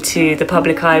into the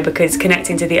public eye, because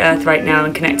connecting to the earth right now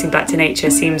and connecting back to nature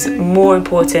seems more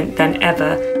important than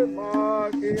ever.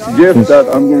 The gift that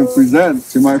I'm going to present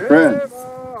to my friend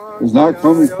is not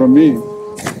coming from me.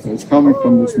 It's coming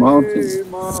from this mountain,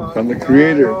 from the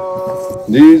Creator.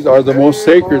 These are the most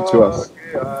sacred to us.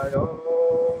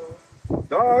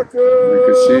 You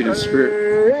can see the spirit.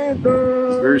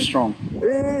 It's very strong.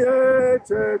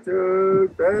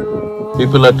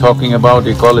 People are talking about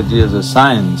ecology as a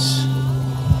science.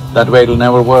 That way it'll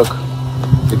never work.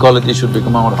 Ecology should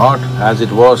become our heart, as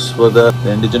it was for the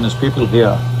indigenous people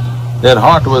here. Their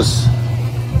heart was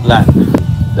land.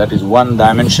 That is one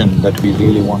dimension that we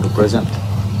really want to present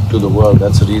to the world.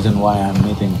 That's the reason why I'm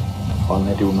meeting all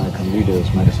Native American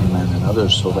leaders, medicine men and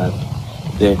others, so that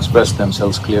they express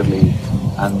themselves clearly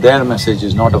and their message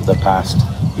is not of the past,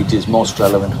 it is most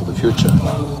relevant for the future.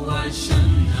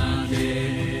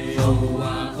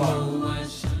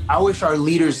 I wish our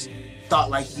leaders thought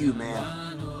like you, man.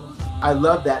 I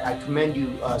love that. I commend you,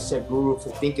 Sadhguru, for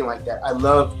thinking like that. I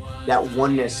love that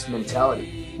oneness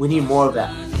mentality. We need more of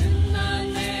that.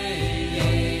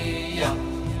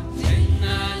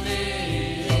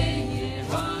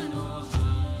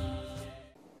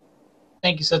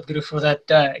 Thank you, Sadhguru, for that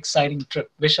exciting trip.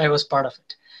 Wish I was part of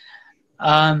it.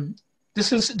 This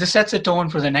sets a tone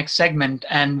for the next segment,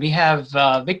 and we have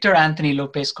Victor Anthony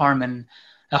Lopez-Carmen,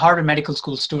 a Harvard Medical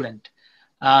School student.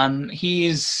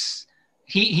 He's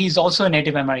also a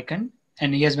Native American,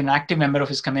 and he has been an active member of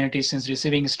his community since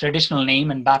receiving his traditional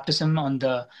name and baptism on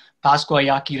the Pascua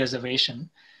Yaqui Reservation.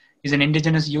 He's an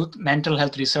Indigenous youth mental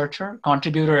health researcher,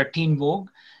 contributor at Teen Vogue,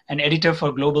 and editor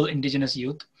for Global Indigenous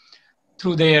Youth,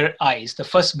 Through Their Eyes, the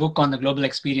first book on the global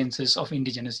experiences of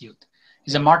Indigenous youth.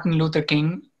 He's a Martin Luther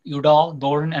King, Udall,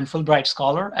 Boren, and Fulbright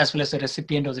scholar, as well as a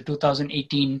recipient of the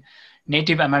 2018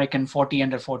 Native American 40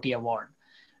 Under 40 Award.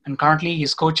 And currently,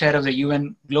 he's co-chair of the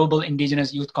UN Global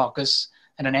Indigenous Youth Caucus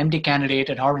and an MD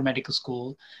candidate at Harvard Medical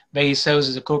School, where he serves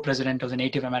as a co-president of the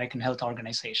Native American Health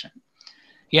Organization.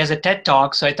 He has a TED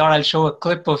Talk, so I thought I'll show a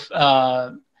clip of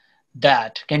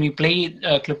that. Can we play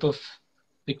a clip of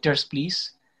Victor's,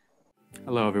 please?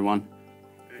 Hello, everyone.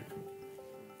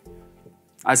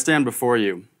 I stand before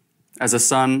you as a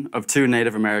son of two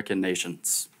Native American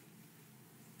nations.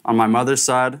 On my mother's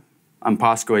side, I'm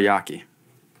Pascua Yaqui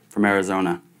from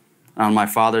Arizona. And on my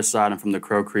father's side, I'm from the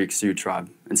Crow Creek Sioux tribe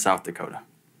in South Dakota.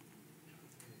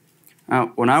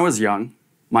 Now, when I was young,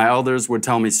 my elders would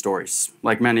tell me stories,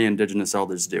 like many Indigenous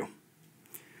elders do.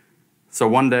 So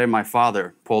one day, my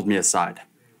father pulled me aside,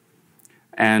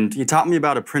 and he taught me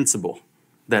about a principle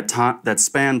that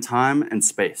spanned time and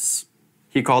space.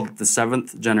 He called it the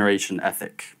seventh generation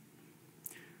ethic.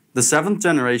 The seventh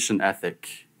generation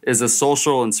ethic is a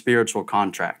social and spiritual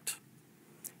contract.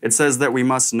 It says that we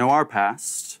must know our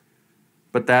past,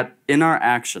 but that in our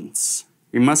actions,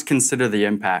 we must consider the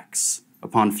impacts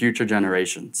upon future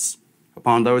generations,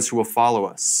 upon those who will follow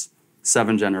us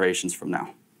 7 generations from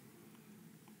now.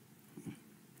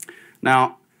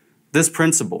 Now, this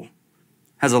principle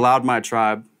has allowed my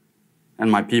tribe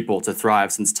and my people to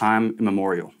thrive since time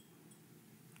immemorial.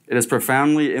 It has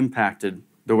profoundly impacted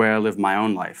the way I live my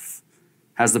own life,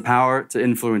 has the power to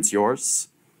influence yours,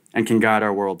 and can guide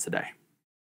our world today.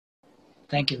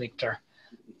 Thank you, Victor.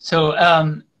 So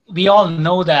we all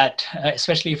know that,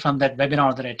 especially from that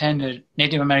webinar that I attended,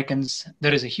 Native Americans,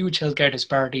 there is a huge healthcare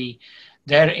disparity.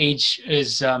 Their age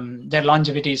is, their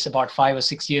longevity is about 5 or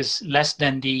 6 years less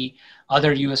than the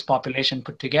other US population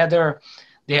put together.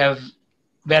 They have,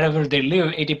 wherever they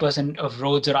live, 80% of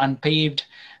roads are unpaved.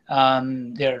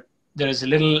 There is a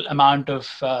little amount of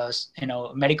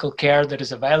medical care that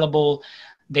is available.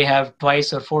 They have 2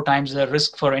 or 4 times the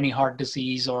risk for any heart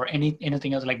disease or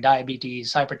anything else like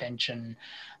diabetes, hypertension,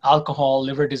 alcohol,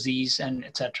 liver disease, and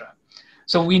etc.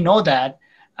 So we know that.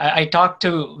 I talked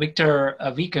to Victor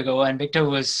a week ago, and Victor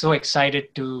was so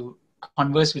excited to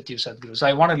converse with you, Sadhguru. So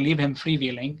I want to leave him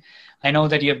freewheeling. I know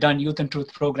that you have done Youth and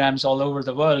Truth programs all over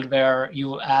the world where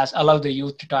you allow the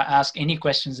youth to ask any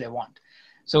questions they want.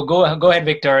 So go ahead,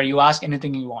 Victor. You ask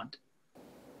anything you want.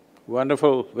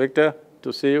 Wonderful, Victor,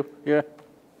 to see you here.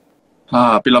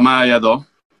 Pilamaya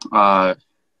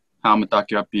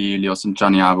Hamatakiapi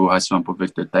Liosimchaniabu Haiswampu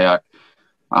Victor Tayak.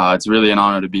 It's really an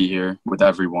honor to be here with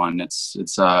everyone. It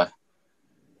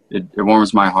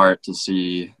warms my heart to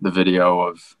see the video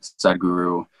of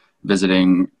Sadhguru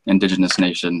visiting Indigenous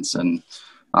nations and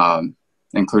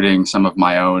including some of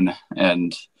my own.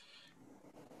 And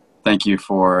thank you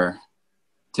for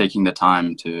taking the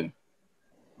time to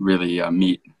really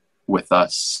meet with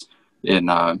us in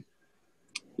our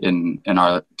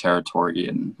territory.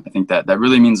 And I think that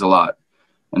really means a lot.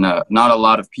 And not a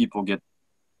lot of people get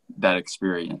that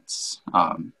experience.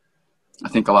 I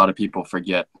think a lot of people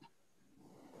forget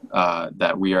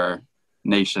that we are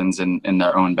nations in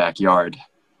their own backyard.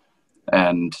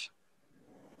 And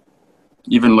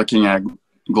even looking at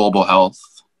global health,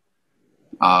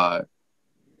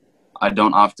 I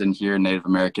don't often hear Native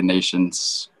American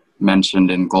nations mentioned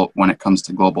in when it comes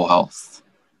to global health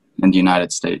in the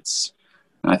United States.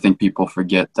 And I think people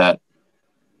forget that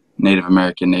Native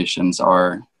American nations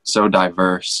are so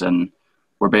diverse, and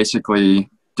we're basically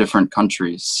different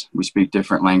countries. We speak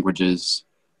different languages,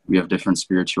 we have different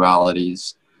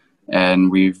spiritualities,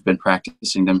 and we've been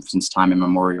practicing them since time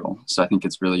immemorial. So I think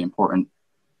it's really important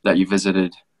that you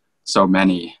visited so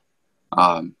many.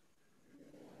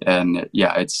 And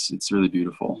yeah, it's really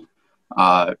beautiful.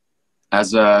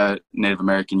 As a Native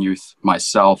American youth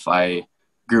myself, I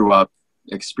grew up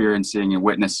experiencing and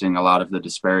witnessing a lot of the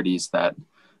disparities that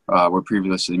were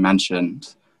previously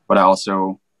mentioned, but I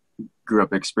also grew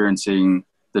up experiencing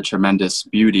the tremendous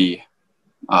beauty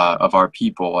of our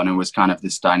people. And it was kind of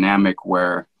this dynamic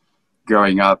where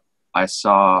growing up, I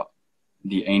saw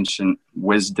the ancient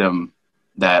wisdom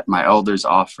that my elders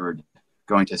offered,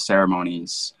 going to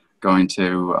ceremonies, going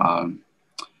to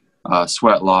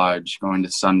sweat lodge, going to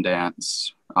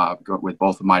Sundance with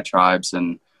both of my tribes.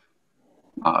 And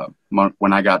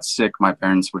when I got sick, my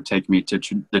parents would take me to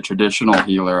the traditional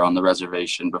healer on the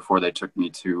reservation before they took me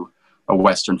to a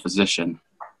Western physician.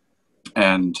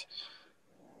 And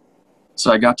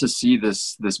so I got to see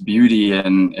this beauty,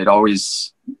 and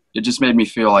it just made me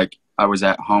feel like I was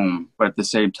at home. But at the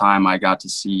same time, I got to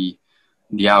see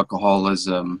the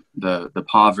alcoholism, the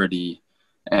poverty,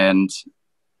 and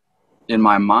in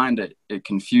my mind, it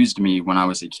confused me when I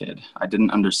was a kid. I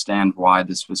didn't understand why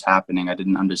this was happening. I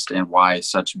didn't understand why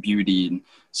such beauty and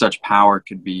such power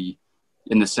could be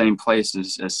in the same place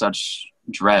as such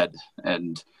dread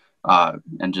and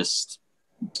just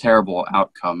terrible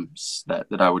outcomes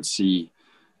that I would see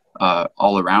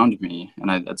all around me.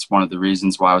 And that's one of the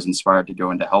reasons why I was inspired to go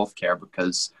into healthcare,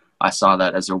 because I saw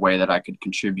that as a way that I could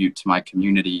contribute to my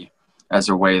community, as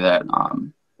a way that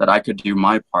that I could do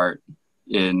my part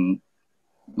in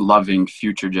loving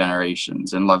future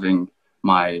generations and loving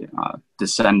my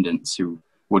descendants who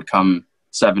would come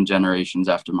 7 generations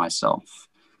after myself,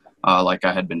 like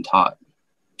I had been taught.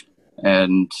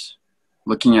 And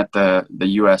looking at the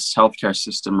U.S. healthcare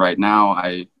system right now,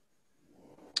 I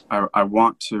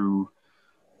want to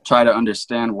try to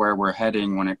understand where we're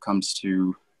heading when it comes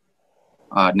to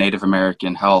Native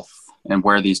American health and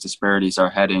where these disparities are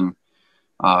heading.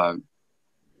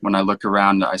 When I look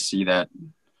around, I see that,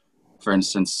 for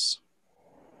instance,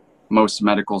 most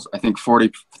medicals, I think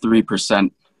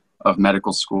 43% of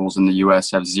medical schools in the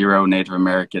US have 0 Native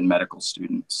American medical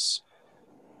students.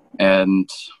 And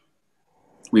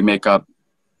we make up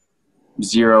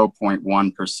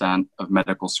 0.1% of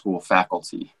medical school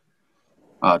faculty,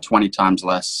 20 times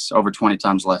less, over 20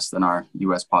 times less than our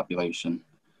US population.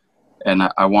 And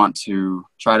I want to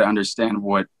try to understand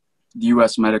what the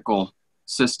US medical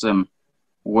system,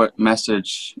 what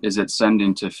message is it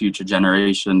sending to future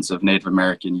generations of Native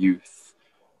American youth?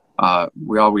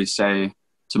 We always say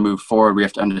to move forward, we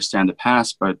have to understand the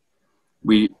past, but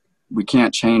we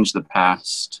can't change the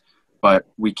past, but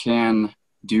we can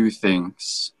do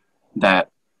things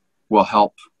that will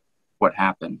help what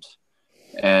happened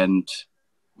and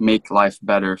make life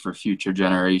better for future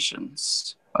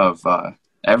generations of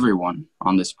everyone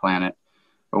on this planet.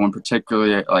 But when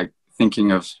particularly like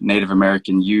thinking of Native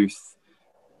American youth,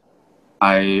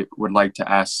 I would like to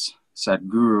ask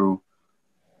Sadhguru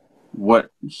what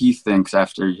he thinks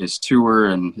after his tour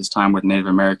and his time with Native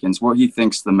Americans, what he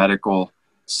thinks the medical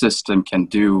system can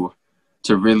do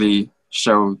to really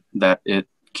show that it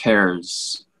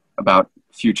cares about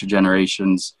future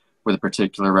generations, with a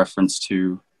particular reference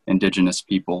to Indigenous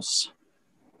peoples.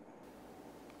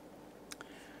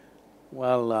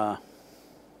 Well,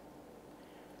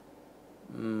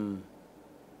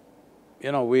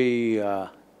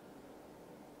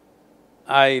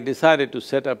 I decided to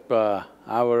set up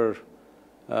our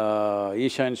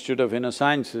Isha Institute of Inner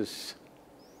Sciences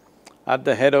at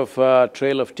the head of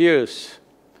Trail of Tears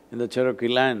in the Cherokee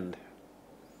land,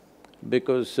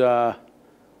 because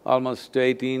almost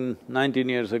 19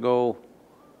 years ago,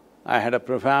 I had a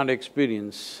profound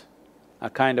experience, a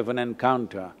kind of an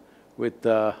encounter with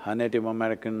a Native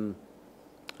American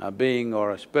being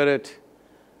or a spirit.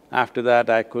 After that,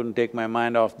 I couldn't take my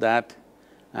mind off that,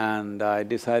 and I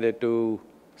decided to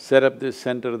set up this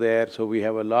center there. So we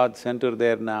have a large center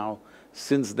there now.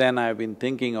 Since then, I've been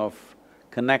thinking of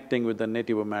connecting with the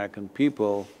Native American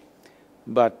people,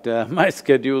 but my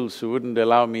schedules wouldn't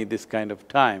allow me this kind of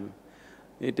time.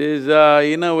 It is,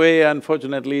 in a way,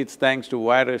 unfortunately, it's thanks to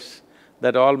virus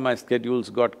that all my schedules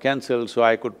got cancelled, so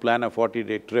I could plan a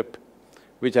 40-day trip,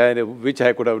 which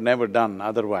I could have never done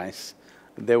otherwise.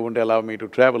 They wouldn't allow me to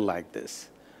travel like this.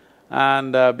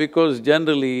 And because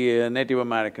generally Native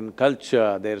American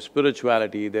culture, their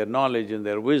spirituality, their knowledge and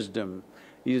their wisdom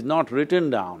is not written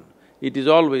down, it is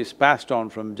always passed on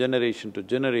from generation to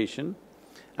generation,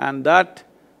 and that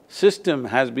system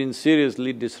has been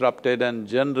seriously disrupted, and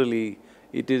generally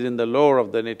it is in the lore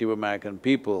of the Native American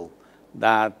people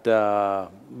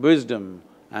that wisdom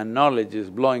and knowledge is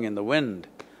blowing in the wind.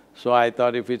 So I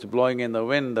thought if it's blowing in the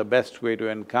wind, the best way to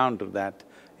encounter that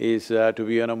is to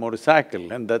be on a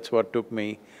motorcycle, and that's what took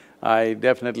me. I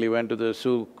definitely went to the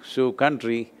Sioux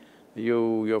country,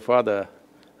 your father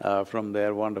from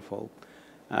there, wonderful.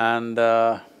 And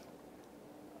well,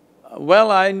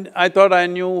 I thought I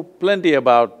knew plenty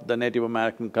about the Native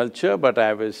American culture, but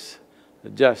I was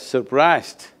just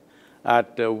surprised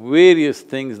at various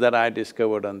things that I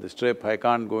discovered on this trip. I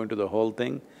can't go into the whole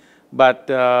thing, but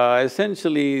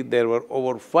essentially there were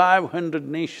over 500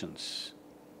 nations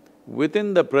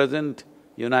within the present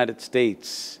United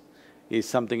States. Is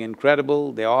something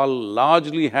incredible. They all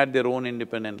largely had their own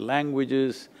independent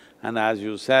languages and, as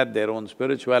you said, their own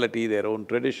spirituality, their own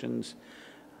traditions.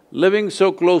 Living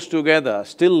so close together,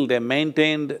 still they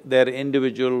maintained their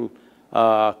individual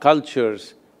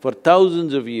cultures for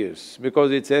thousands of years,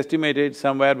 because it's estimated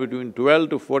somewhere between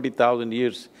 12 to 40,000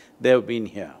 years they've been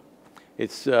here.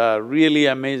 It's really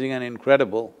amazing and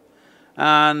incredible.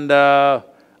 And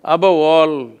above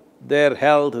all, their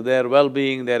health, their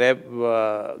well-being,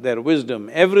 their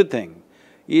wisdom, everything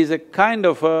is a kind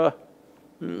of a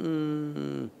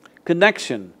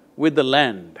connection with the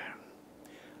land.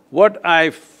 What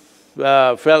I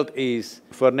felt is,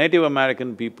 for Native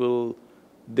American people,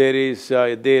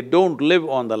 they don't live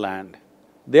on the land,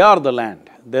 they are the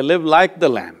land, they live like the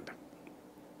land,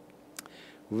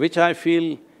 which I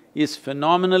feel is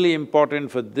phenomenally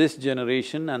important for this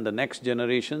generation and the next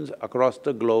generations across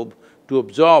the globe to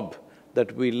absorb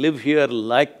that we live here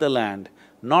like the land,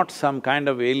 not some kind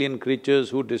of alien creatures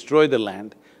who destroy the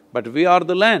land, but we are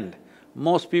the land.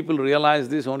 Most people realize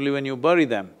this only when you bury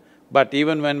them. But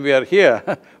even when we are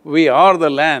here, we are the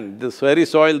land. This very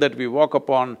soil that we walk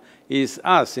upon is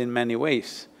us in many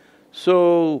ways.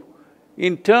 So,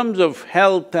 in terms of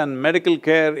health and medical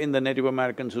care in the Native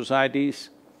American societies,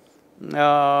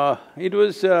 it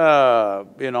was,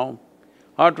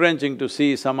 heart-wrenching to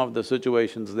see some of the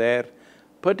situations there,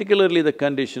 particularly the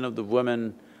condition of the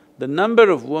women. The number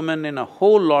of women in a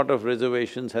whole lot of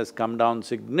reservations has come down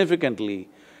significantly,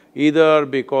 either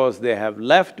because they have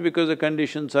left because the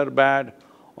conditions are bad,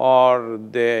 or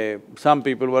some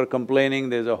people were complaining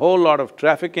there's a whole lot of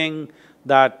trafficking,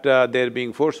 that they're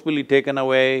being forcefully taken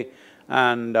away,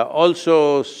 and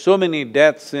also so many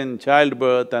deaths in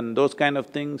childbirth and those kind of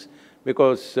things,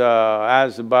 because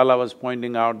as Bala was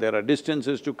pointing out, there are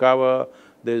distances to cover,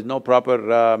 there's no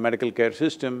proper medical care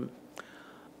system.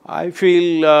 I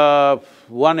feel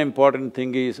one important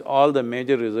thing is all the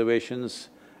major reservations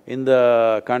in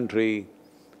the country,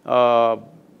 a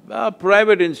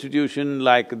private institution,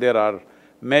 like there are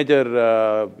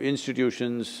major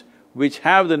institutions which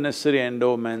have the necessary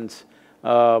endowments.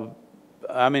 Due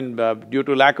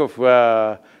to lack of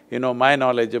my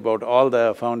knowledge about all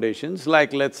the foundations,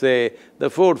 like let's say the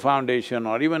Ford Foundation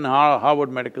or even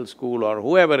Harvard Medical School or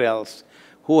whoever else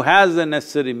who has the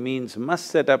necessary means must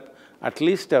set up at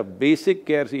least a basic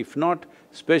care, if not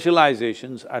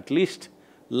specializations, at least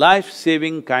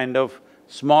life-saving kind of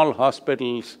small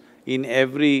hospitals in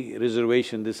every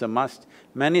reservation. This is a must.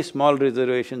 Many small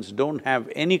reservations don't have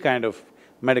any kind of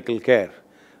medical care.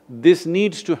 This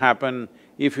needs to happen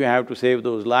if you have to save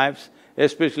those lives,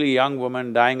 especially young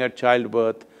women dying at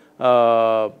childbirth.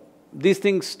 These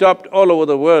things stopped all over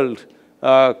the world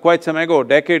quite some ago,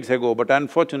 decades ago, but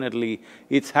unfortunately,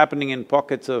 it's happening in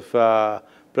pockets of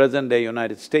present-day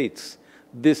United States.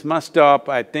 This must stop.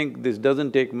 I think this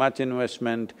doesn't take much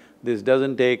investment, this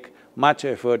doesn't take much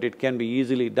effort, it can be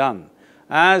easily done.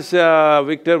 As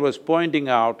Victor was pointing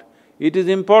out, it is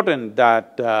important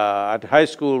that at high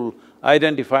school,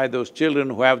 identify those children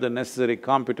who have the necessary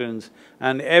competence,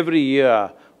 and every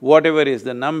year, whatever is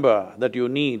the number that you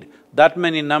need, that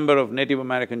many number of Native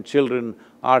American children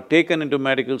are taken into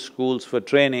medical schools for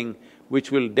training,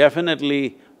 which will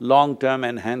definitely long-term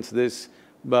enhance this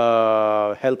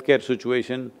healthcare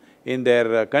situation in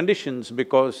their conditions,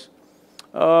 because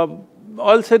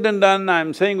all said and done,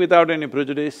 I'm saying without any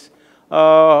prejudice,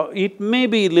 it may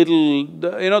be little…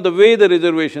 the way the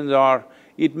reservations are,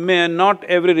 it may… not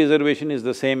every reservation is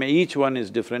the same, each one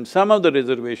is different. Some of the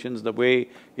reservations, the way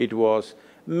it was,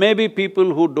 maybe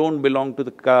people who don't belong to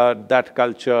that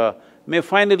culture may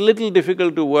find it little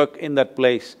difficult to work in that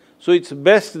place. So it's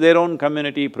best their own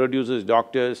community produces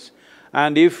doctors,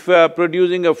 And if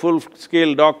producing a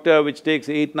full-scale doctor which takes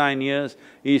 8–9 years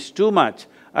is too much,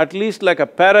 at least like a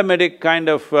paramedic kind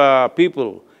of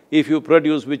people, if you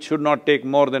produce, which should not take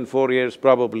more than 4 years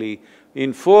probably,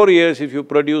 in 4 years if you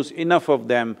produce enough of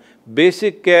them,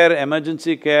 basic care,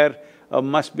 emergency care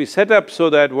must be set up so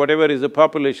that whatever is the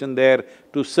population there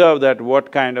to serve that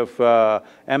what kind of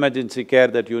emergency care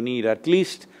that you need, at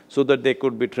least so that they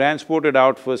could be transported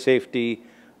out for safety.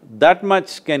 That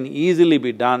much can easily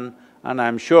be done, and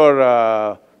I'm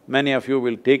sure many of you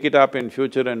will take it up in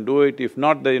future and do it. If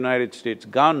not the United States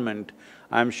government,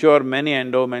 I'm sure many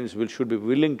endowments should be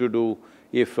willing to do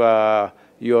if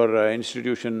your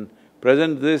institution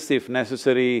presents this. If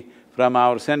necessary, from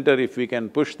our center, if we can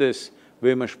push this,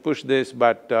 we must push this,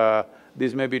 but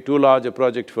this may be too large a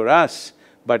project for us.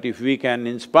 But if we can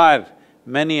inspire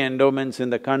many endowments in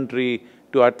the country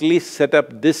to at least set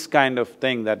up this kind of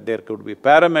thing, that there could be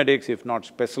paramedics, if not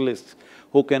specialists,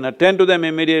 who can attend to them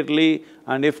immediately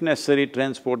and if necessary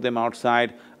transport them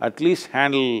outside, at least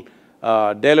handle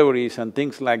deliveries and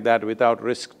things like that without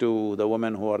risk to the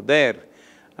women who are there.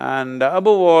 And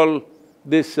above all,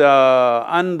 this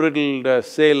unbridled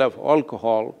sale of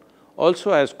alcohol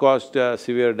also has caused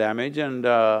severe damage, and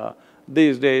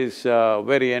these days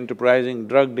very enterprising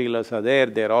drug dealers are there,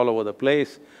 they're all over the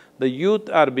place. The youth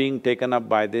are being taken up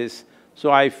by this,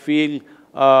 so I feel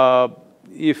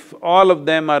if all of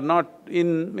them are not they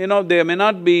may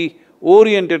not be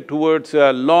oriented towards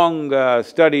a long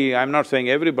study. I'm not saying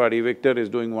everybody, Victor is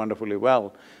doing wonderfully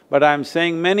well, but I'm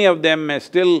saying many of them may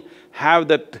still have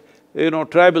that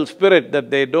tribal spirit that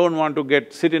they don't want to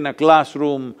sit in a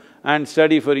classroom and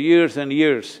study for years and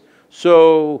years.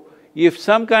 So, if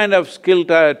some kind of skill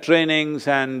trainings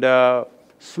and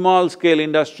small-scale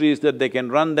industries that they can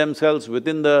run themselves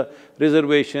within the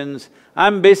reservations,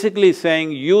 I'm basically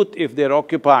saying youth, if they're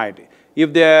occupied,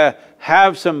 if they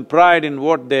have some pride in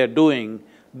what they're doing,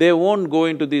 they won't go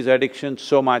into these addictions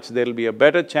so much, there'll be a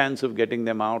better chance of getting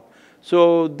them out.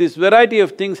 So, this variety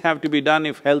of things have to be done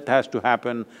if health has to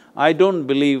happen. I don't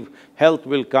believe health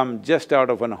will come just out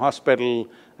of an hospital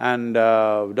and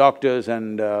doctors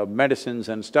and medicines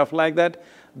and stuff like that.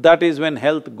 That is when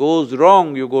health goes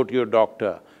wrong, you go to your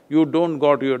doctor. You don't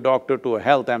go to your doctor to a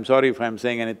health. I'm sorry if I'm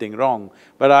saying anything wrong,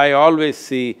 but I always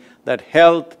see that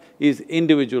health is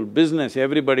individual business,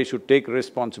 everybody should take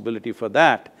responsibility for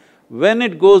that. When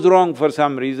it goes wrong for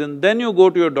some reason, then you go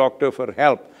to your doctor for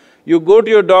help. You go to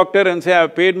your doctor and say,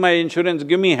 I've paid my insurance,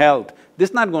 give me health. This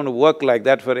is not going to work like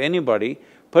that for anybody,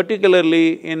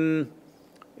 particularly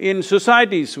in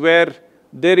societies where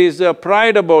there is a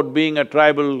pride about being a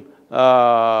tribal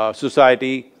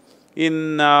society.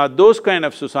 In those kind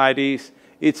of societies,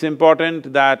 it's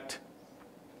important that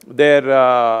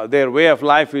their way of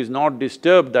life is not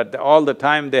disturbed, that all the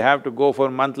time they have to go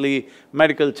for monthly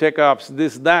medical checkups,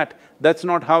 this, that. That's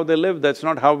not how they live, that's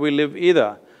not how we live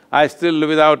either. I still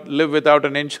live without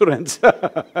an insurance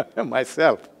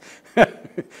myself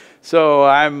so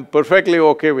I'm perfectly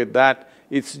okay with that.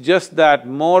 It's just that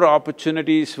more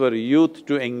opportunities for youth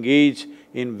to engage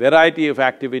in variety of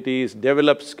activities,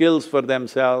 develop skills for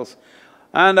themselves.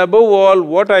 And above all,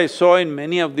 what I saw in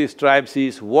many of these tribes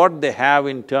is what they have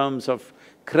in terms of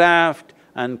craft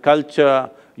and culture.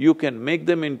 You can make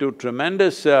them into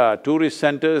tremendous tourist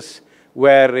centers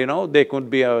where, they could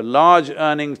be a large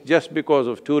earnings just because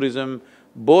of tourism,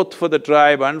 both for the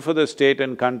tribe and for the state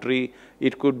and country.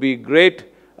 It could be great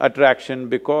attraction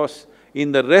because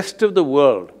in the rest of the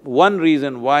world, one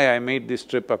reason why I made this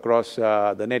trip across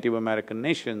the Native American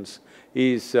nations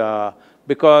is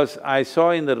because I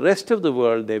saw in the rest of the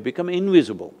world they become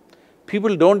invisible.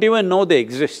 People don't even know they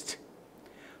exist.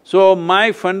 So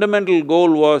my fundamental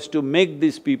goal was to make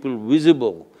these people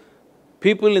visible.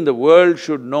 People in the world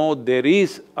should know there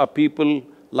is a people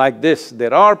like this,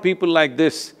 there are people like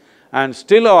this, and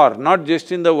still are, not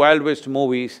just in the Wild West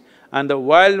movies. And the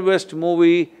Wild West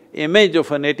movie image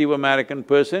of a Native American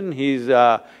person,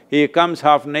 he comes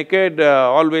half naked,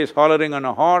 always hollering on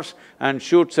a horse and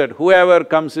shoots at whoever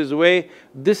comes his way.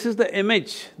 This is the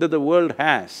image that the world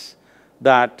has,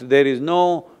 that there is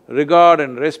no regard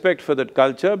and respect for that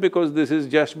culture because this is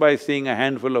just by seeing a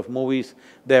handful of movies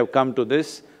they have come to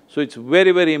this. So it's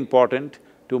very, very important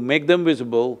to make them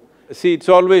visible. See, it's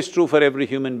always true for every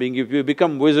human being, if you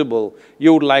become visible,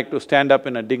 you would like to stand up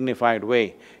in a dignified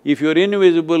way. If you're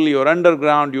invisible, you're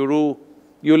underground, you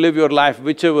live your life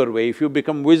whichever way. If you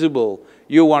become visible,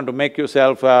 you want to make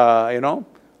yourself,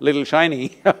 little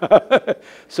shiny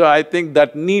So I think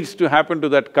that needs to happen to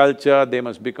that culture, they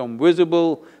must become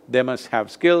visible, they must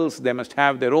have skills, they must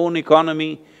have their own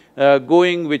economy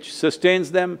going which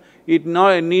sustains them. It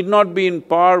need not be in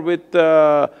par with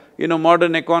you know,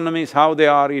 modern economies, how they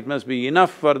are, it must be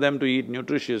enough for them to eat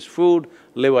nutritious food,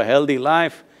 live a healthy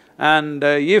life, and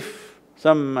if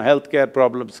some healthcare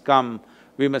problems come,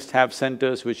 we must have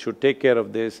centers which should take care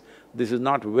of this. This is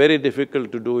not very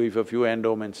difficult to do if a few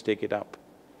endowments take it up.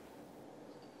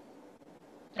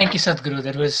 Thank you, Sadhguru.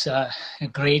 That was a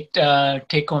great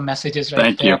take-home messages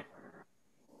right there. Thank you.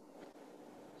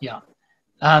 Yeah.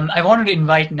 I wanted to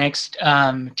invite next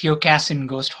Tiokasin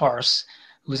Ghosthorse,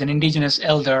 who's an Indigenous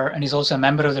elder and is also a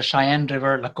member of the Cheyenne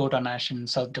River Lakota Nation,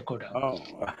 South Dakota. Oh.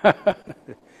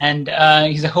 And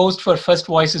he's a host for First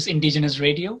Voices Indigenous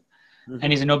Radio,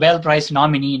 and he's a Nobel Prize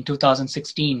nominee in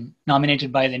 2016,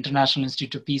 nominated by the International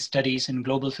Institute of Peace Studies in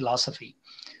Global Philosophy.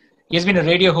 He has been a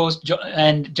radio host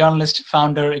and journalist,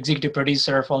 founder, executive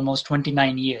producer for almost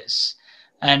 29 years.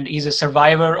 And he's a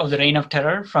survivor of the Reign of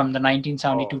Terror from the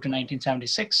 1972 to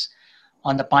 1976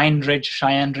 on the Pine Ridge,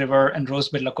 Cheyenne River, and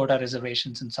Rosebud Lakota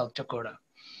reservations in South Dakota.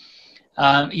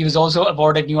 He was also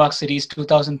awarded New York City's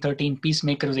 2013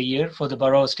 Peacemaker of the Year for the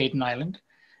borough of Staten Island.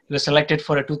 He was selected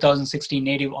for a 2016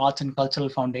 Native Arts and Cultural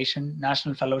Foundation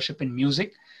National Fellowship in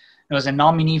Music. He was a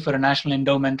nominee for a National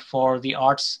Endowment for the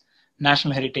Arts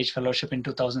National Heritage Fellowship in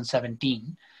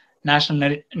 2017.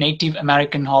 National Native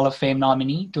American Hall of Fame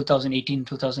nominee,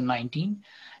 2018-2019.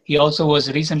 He also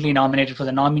was recently nominated for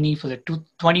the nominee for the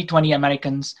 2020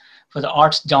 Americans for the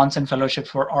Arts Johnson Fellowship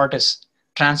for Artists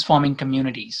Transforming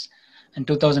Communities. And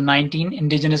 2019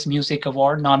 Indigenous Music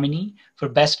Award nominee for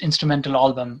Best Instrumental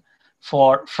Album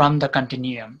for From the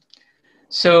Continuum.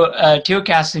 So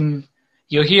Tiokasin,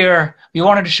 you're here. We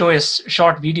wanted to show a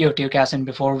short video, Tiokasin,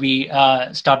 before we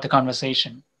start the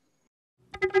conversation.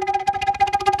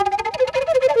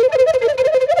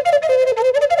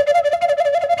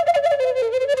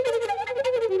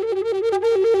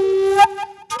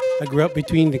 I grew up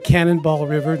between the Cannonball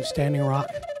River and Standing Rock,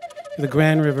 the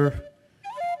Grand River,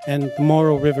 and the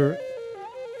Morrow River,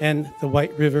 and the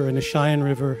White River, and the Cheyenne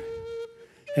River,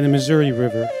 and the Missouri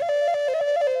River.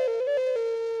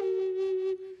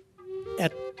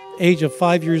 At the age of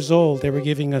 5 years old, they were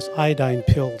giving us iodine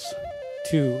pills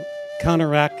to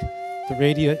counteract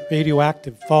the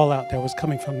radioactive fallout that was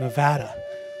coming from Nevada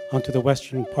onto the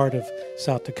western part of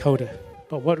South Dakota.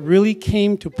 But what really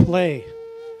came to play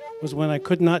was when I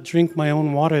could not drink my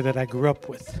own water that I grew up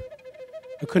with.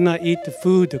 I could not eat the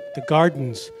food, the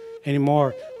gardens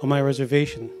anymore on my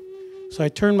reservation. So I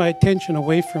turned my attention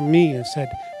away from me and said,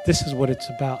 this is what it's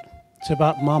about. It's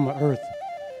about Mama Earth.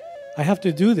 I have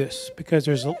to do this because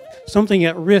there's something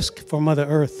at risk for Mother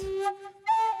Earth.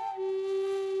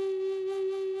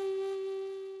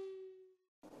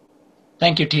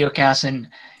 Thank you, Tiokasin.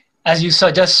 As you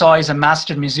just saw, he's a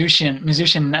master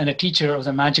musician and a teacher of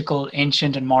the magical,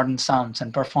 ancient, and modern sounds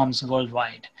and performs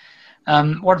worldwide.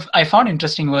 What I found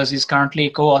interesting was he's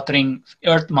currently co-authoring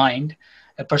Earth Mind,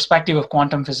 a perspective of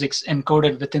quantum physics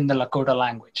encoded within the Lakota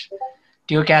language.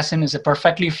 Tiokasin is a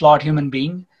perfectly flawed human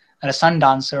being and a sun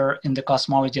dancer in the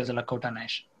cosmology of the Lakota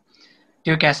Nation.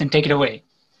 Tiokasin, take it away.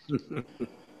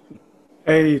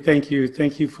 Hey, thank you.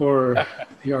 Thank you for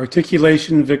the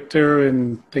articulation, Victor,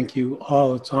 and thank you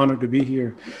all. It's an honor to be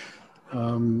here.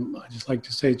 I just like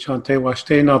to say, Chante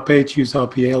washte na pe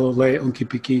chusa pielo le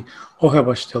unkipiki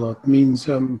ohavashtelo. It means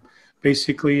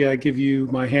basically I give you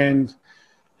my hand,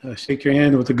 shake your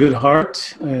hand with a good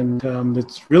heart, and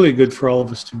it's really good for all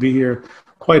of us to be here.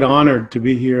 Quite honored to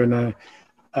be here, and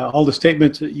all the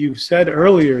statements that you said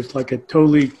earlier, it's like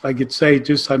I could say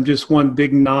I'm just one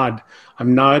big nod.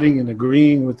 I'm nodding and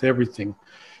agreeing with everything.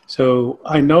 So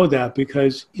I know that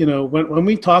because, you know, when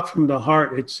we talk from the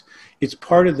heart, it's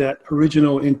part of that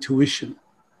original intuition.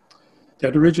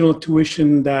 That original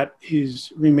intuition that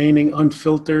is remaining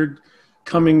unfiltered,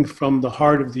 coming from the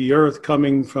heart of the earth,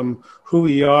 coming from who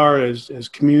we are as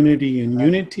community and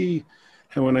unity.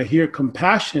 And when I hear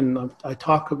compassion, I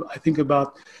think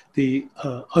about the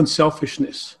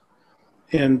unselfishness,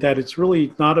 and that it's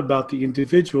really not about the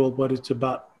individual, but it's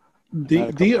about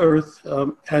the earth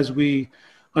as we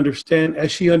understand, as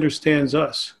she understands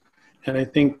us. And I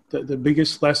think that the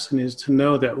biggest lesson is to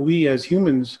know that we as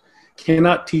humans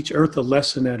cannot teach earth a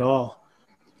lesson at all,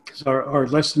 because our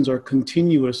lessons are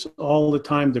continuous all the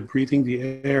time, the breathing,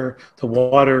 the air, the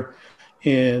water,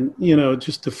 and, you know,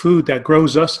 just the food that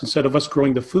grows us instead of us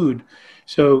growing the food.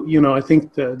 So, you know, I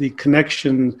think the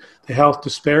connection, the health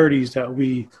disparities that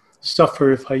we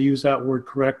suffer, if I use that word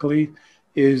correctly,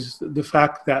 is the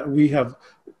fact that we have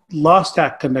lost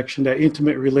that connection, that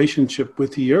intimate relationship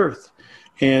with the earth.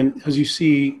 And as you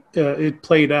see, it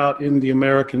played out in the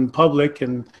American public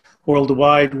and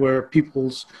worldwide, where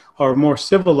peoples are more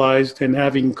civilized and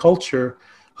having culture.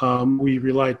 We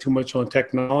rely too much on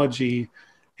technology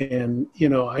And, you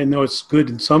know, I know it's good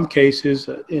in some cases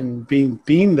in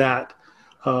being that,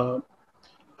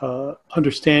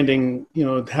 understanding, you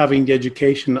know, having the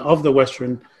education of the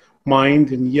Western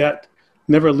mind, and yet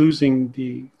never losing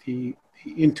the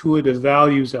intuitive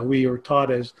values that we are taught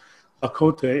as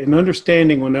Lakota. And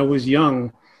understanding when I was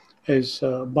young, as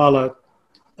Bala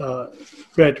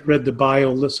read the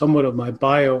bio, somewhat of my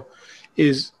bio,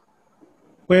 is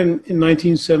when in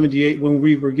 1978, when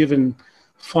we were given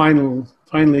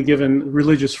finally given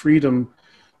religious freedom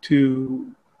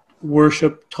to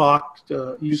worship, talk,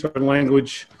 use our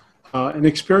language, and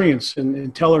experience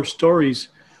and tell our stories.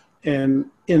 And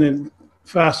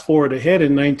fast forward ahead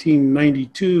in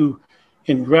 1992,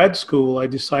 in grad school, I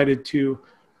decided to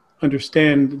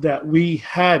understand that we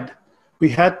had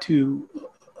to,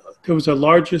 there was the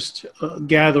largest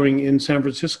gathering in San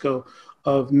Francisco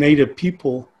of Native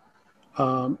people.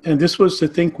 And this was to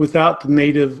think without the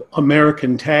Native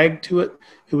American tag to it.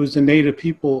 It was the Native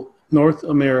people, North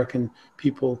American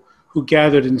people, who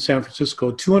gathered in San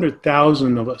Francisco,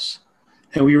 200,000 of us.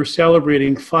 And we were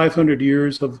celebrating 500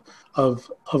 years of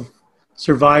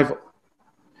survival.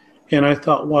 And I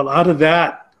thought, well, out of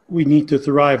that, we need to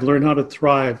thrive, learn how to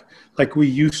thrive like we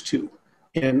used to.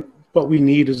 And what we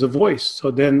need is a voice. So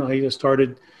then I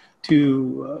started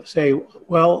to say,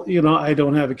 well, you know, I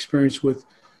don't have experience with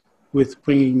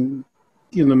bringing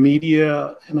in the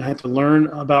media, and I had to learn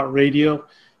about radio.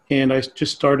 And I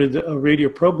just started a radio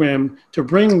program to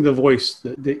bring the voice,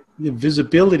 the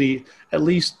visibility, at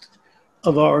least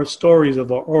of our stories,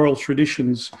 of our oral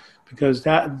traditions, because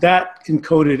that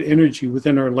encoded energy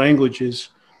within our languages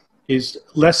is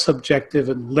less subjective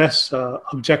and less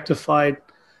objectifying,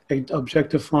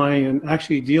 and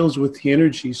actually deals with the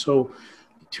energy. So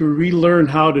to relearn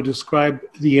how to describe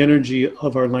the energy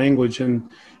of our language, and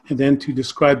then to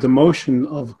describe the motion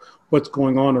of what's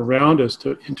going on around us,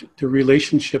 the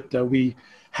relationship that we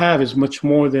have is much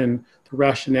more than the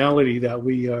rationality that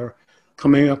we are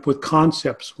coming up with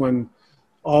concepts, when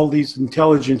all these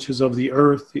intelligences of the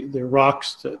earth, the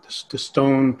rocks, the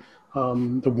stone,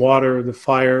 the water, the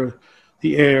fire,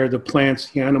 the air, the plants,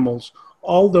 the animals,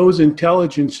 all those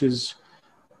intelligences,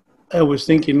 I was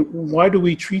thinking, why do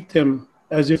we treat them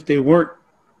as if they weren't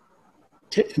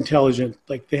intelligent,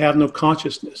 like they have no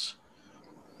consciousness?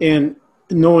 And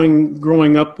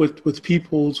growing up with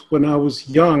peoples when I was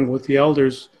young, with the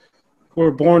elders who were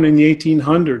born in the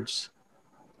 1800s,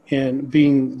 and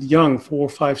being young, 4,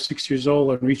 5, 6 years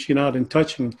old, and reaching out and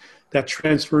touching that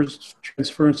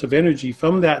transference of energy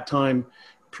from that time,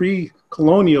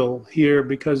 pre-colonial here,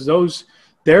 because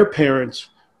their parents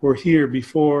were here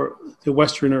before the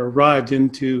Westerner arrived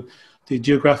into the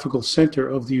geographical center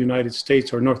of the United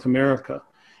States, or North America.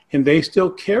 And they still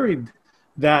carried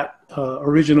that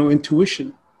original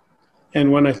intuition.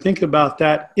 And when I think about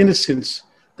that innocence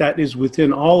that is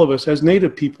within all of us as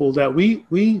Native people, that we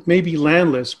may be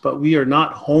landless, but we are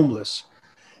not homeless.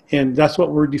 And that's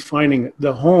what we're defining.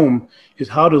 The home is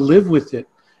how to live with it,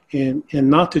 and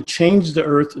not to change the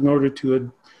earth in order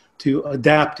to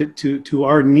adapt it to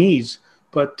our needs,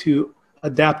 but to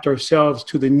adapt ourselves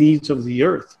to the needs of the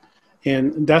earth.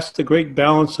 And that's the great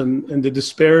balance and the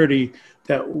disparity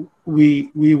that we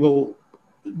will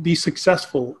be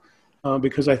successful,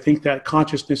 because I think that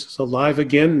consciousness is alive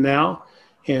again now.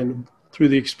 And through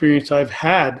the experience I've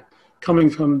had coming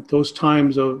from those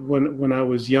times of when I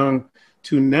was young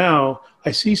to now,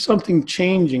 I see something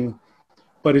changing,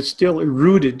 but it's still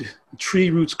rooted, tree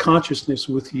roots consciousness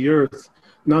with the earth,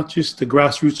 not just the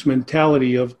grassroots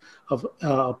mentality of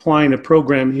applying a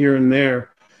program here and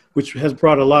there, which has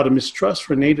brought a lot of mistrust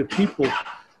for Native people.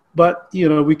 But, you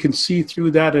know, we can see through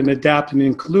that and adapt and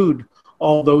include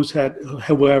all those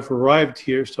who have arrived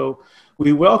here. So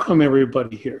we welcome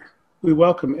everybody here. We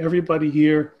welcome everybody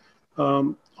here.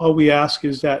 All we ask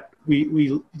is that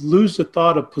we lose the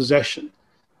thought of possession,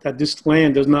 that this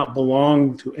land does not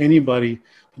belong to anybody.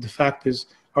 But the fact is,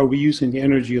 are we using the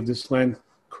energy of this land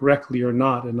correctly or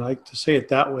not? And I like to say it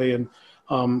that way.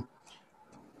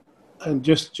 And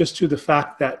just to the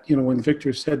fact that, you know, when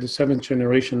Victor said the 7th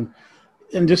generation,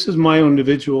 and this is my own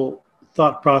individual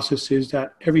thought process, is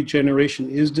that every generation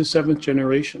is the 7th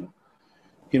generation,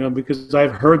 you know, because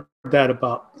I've heard that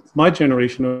about my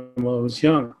generation when I was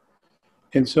young.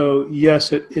 And so,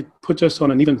 yes, it puts us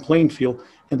on an even playing field,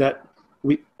 and that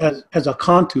we, as a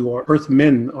Kantu, or earth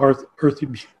men, or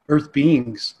earth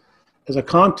beings, as a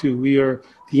Kantu, we are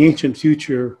the ancient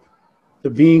future, the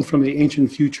being from the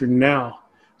ancient future now,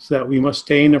 so that we must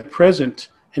stay in the present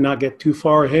and not get too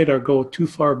far ahead or go too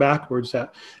far backwards.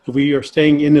 That if we are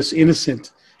staying in this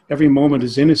innocent, every moment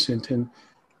is innocent, and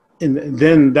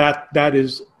then that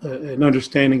is an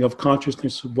understanding of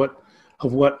consciousness, of what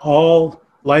of what all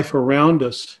life around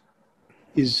us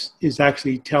is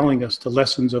actually telling us, the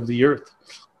lessons of the earth.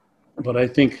 But I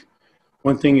think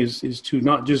one thing is to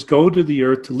not just go to the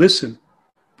earth to listen,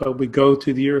 but we go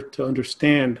to the earth to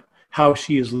understand how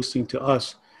she is listening to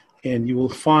us. And you will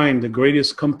find the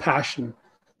greatest compassion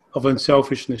of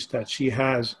unselfishness that she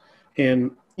has.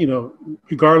 And, you know,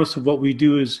 regardless of what we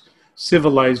do as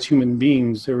civilized human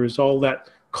beings, there is all that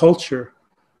culture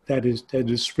that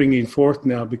is springing forth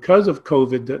now because of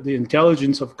COVID. The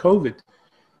intelligence of COVID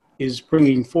is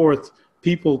bringing forth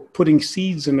people putting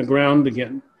seeds in the ground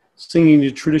again, singing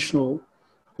the traditional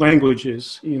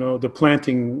languages, you know, the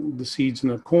planting the seeds in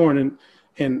the corn.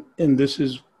 And this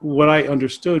is what I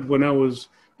understood when I was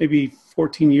maybe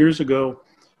 14 years ago,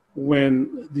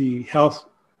 when the health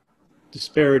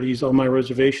disparities on my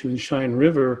reservation in Cheyenne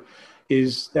River,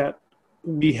 is that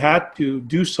we had to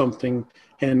do something.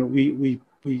 And we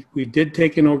did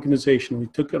take an organization, we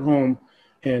took it home,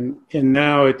 and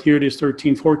now here it is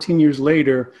 13, 14 years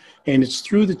later, and it's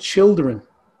through the children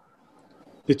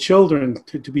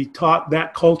to be taught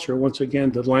that culture, once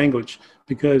again, the language,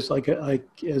 because like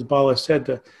as Bala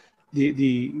said,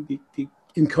 the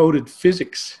encoded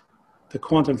physics, the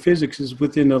quantum physics is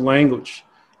within the language,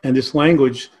 and this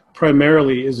language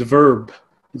primarily is verb,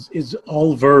 is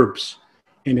all verbs,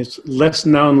 and it's less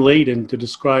noun laden to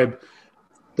describe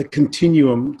the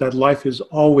continuum that life is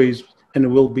always and it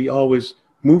will be always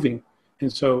moving.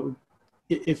 And so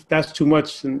if that's too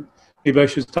much, then maybe I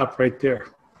should stop right there.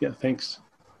 Yeah, thanks.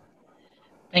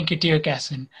 Thank you,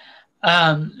 Tiokasin.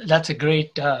 That's a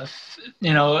great,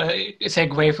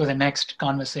 segue for the next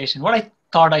conversation. What I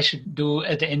thought I should do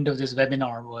at the end of this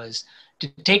webinar was to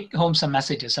take home some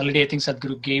messages. Already, I think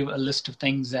Sadhguru gave a list of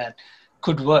things that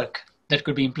could work, that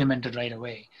could be implemented right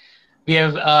away. We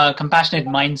have compassionate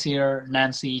minds here,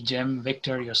 Nancy, Jim,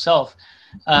 Victor, yourself.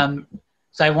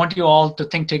 So I want you all to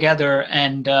think together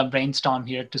and brainstorm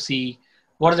here to see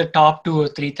what are the top 2 or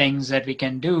 3 things that we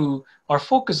can do or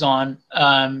focus on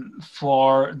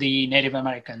for the Native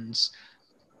Americans.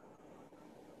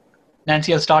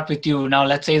 Nancy, I'll start with you. Now,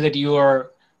 let's say that you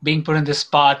are being put in this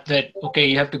spot that, okay,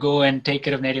 you have to go and take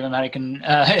care of Native American,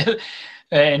 a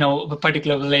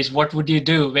particular village. What would you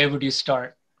do? Where would you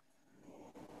start?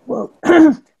 Well,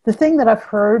 the thing that I've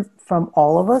heard from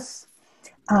all of us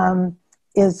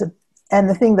is, and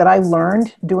the thing that I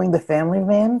learned doing the family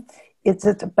van, it's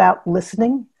about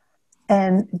listening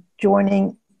and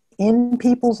joining in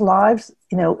people's lives,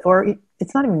 or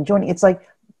it's not even joining, it's like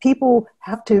people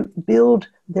have to build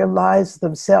their lives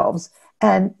themselves.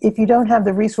 And if you don't have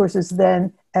the resources,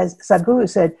 then as Sadhguru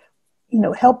said,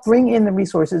 help bring in the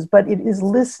resources, but it is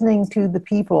listening to the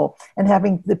people and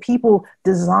having the people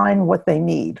design what they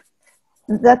need.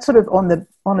 That's sort of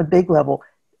on a big level.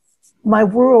 My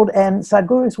world and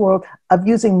Sadhguru's world of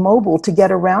using mobile to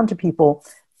get around to people,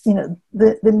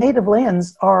 the native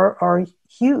lands are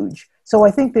huge. So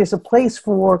I think there's a place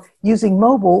for using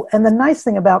mobile. And the nice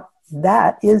thing about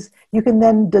that is you can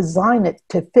then design it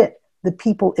to fit the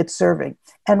people it's serving.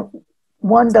 And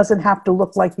one doesn't have to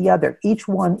look like the other. Each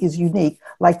one is unique,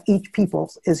 like each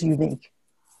people's is unique.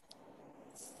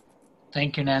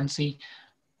 Thank you, Nancy.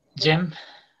 Jim,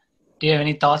 do you have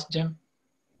any thoughts, Jim?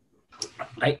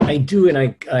 I do,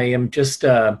 and I am just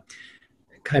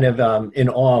kind of in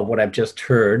awe of what I've just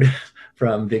heard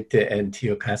from Victor and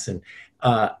Tiokasin.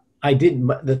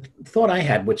 The thought I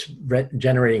had, which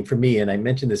generating for me, and I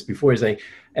mentioned this before, is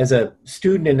as a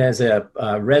student and as a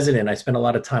resident, I spent a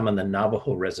lot of time on the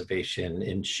Navajo reservation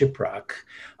in Shiprock,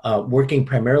 working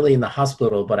primarily in the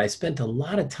hospital, but I spent a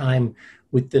lot of time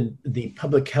with the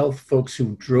public health folks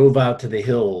who drove out to the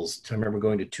hills. I remember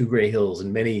going to Two Gray Hills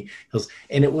and many hills.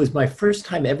 And it was my first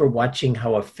time ever watching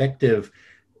how effective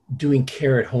doing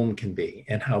care at home can be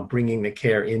and how bringing the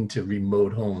care into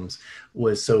remote homes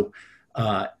was so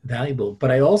valuable.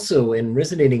 But I also, in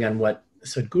resonating on what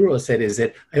Sadhguru said, is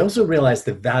that I also realized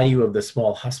the value of the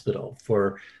small hospital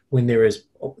for when there's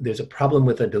a problem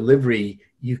with a delivery,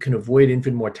 you can avoid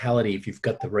infant mortality if you've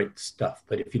got the right stuff.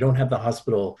 But if you don't have the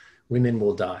hospital, women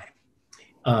will die.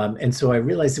 And so I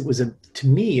realized to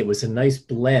me, it was a nice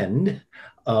blend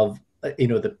of,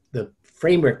 the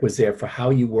framework was there for how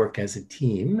you work as a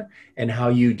team and how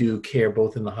you do care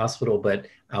both in the hospital, but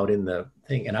out in the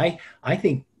thing. And I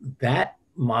think that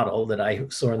model that I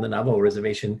saw in the Navajo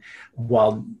reservation,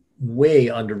 while way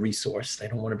under-resourced, I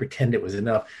don't want to pretend it was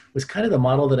enough, was kind of the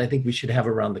model that I think we should have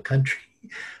around the country.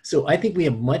 So I think we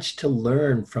have much to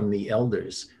learn from the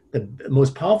elders. The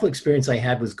most powerful experience I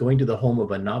had was going to the home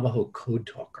of a Navajo code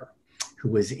talker who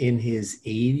was in his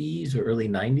 80s or early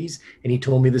 90s, and he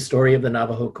told me the story of the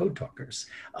Navajo code talkers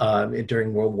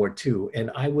during World War II.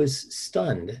 And I was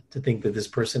stunned to think that this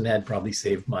person had probably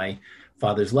saved my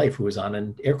father's life, who was on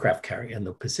an aircraft carrier in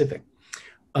the Pacific.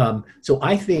 So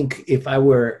I think if I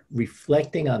were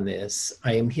reflecting on this,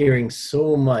 I am hearing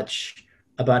so much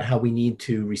about how we need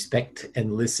to respect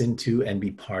and listen to and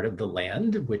be part of the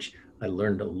land, which I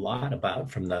learned a lot about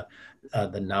from the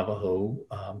Navajo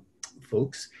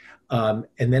folks.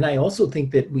 And then I also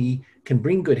think that we can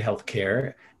bring good health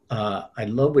care. I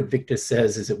love what Victor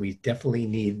says is that we definitely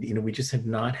need, we just have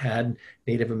not had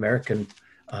Native American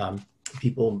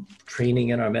people training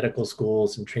in our medical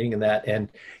schools and training in that. And,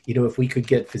 if we could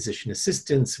get physician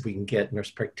assistants, if we can get nurse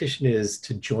practitioners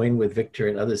to join with Victor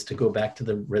and others to go back to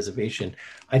the reservation,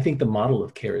 I think the model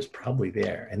of care is probably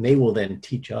there. And they will then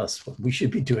teach us what we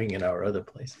should be doing in our other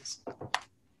places.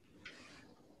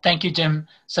 Thank you, Jim.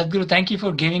 Sadhguru, thank you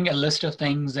for giving a list of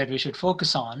things that we should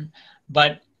focus on.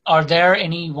 But are there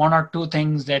any one or two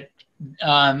things that,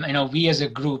 we as a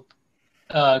group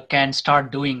can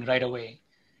start doing right away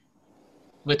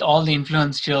with all the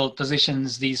influential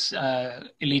positions these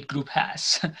elite group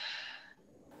has?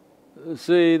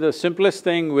 See, the simplest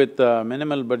thing with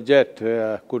minimal budget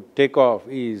could take off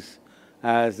is,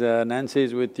 as Nancy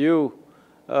is with you,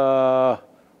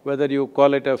 whether you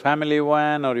call it a family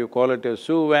van or you call it a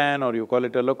Sioux van or you call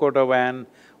it a Lakota van,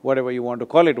 whatever you want to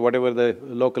call it, whatever the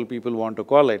local people want to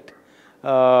call it.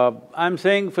 I'm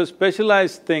saying for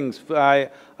specialized things,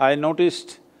 I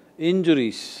noticed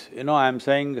injuries, I'm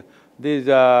saying these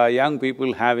young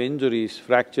people have injuries,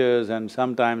 fractures and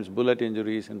sometimes bullet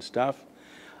injuries and stuff.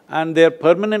 And they're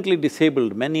permanently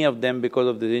disabled, many of them because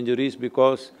of these injuries,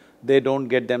 because they don't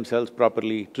get themselves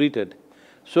properly treated.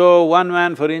 So one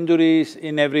van for injuries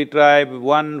in every tribe,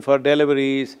 one for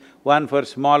deliveries, one for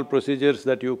small procedures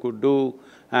that you could do,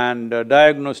 and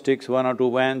diagnostics, 1 or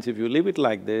 2 vans. If you leave it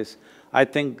like this, I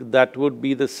think that would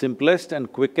be the simplest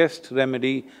and quickest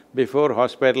remedy before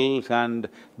hospitals and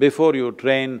before you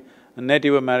train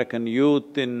Native American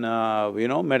youth in,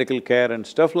 medical care and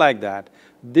stuff like that.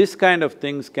 This kind of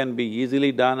things can be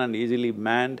easily done and easily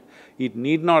manned. It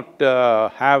need not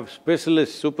have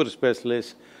specialists, super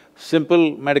specialists,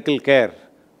 simple medical care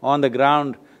on the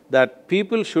ground, that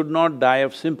people should not die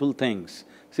of simple things.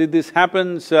 See, this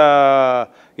happens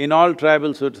in all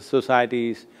tribal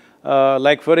societies.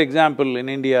 Like for example, in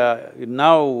India,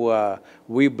 now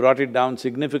we brought it down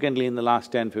significantly in the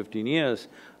last 10–15 years.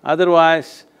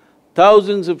 Otherwise,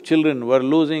 thousands of children were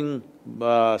losing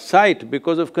sight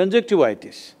because of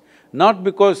conjunctivitis. Not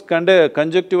because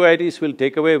conjunctivitis will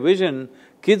take away vision,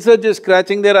 kids are just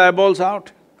scratching their eyeballs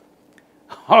out.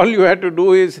 All you had to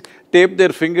do is tape their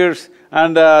fingers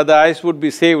and the eyes would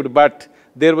be saved, but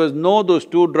there was no those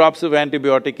 2 drops of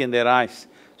antibiotic in their eyes.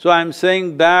 So I'm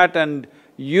saying that, and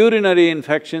urinary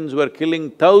infections were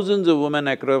killing thousands of women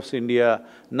across India.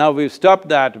 Now we've stopped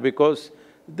that because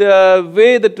the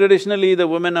way that traditionally the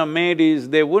women are made is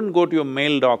they wouldn't go to a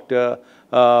male doctor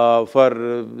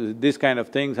for these kind of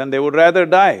things, and they would rather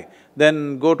die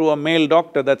than go to a male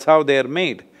doctor. That's how they are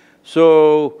made.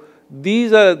 So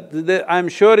these are… I'm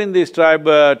sure in these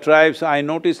tribes I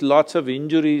noticed lots of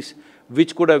injuries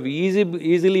which could have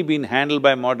easily been handled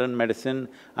by modern medicine,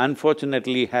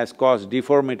 unfortunately has caused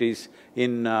deformities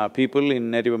in people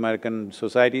in Native American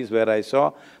societies where I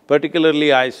saw.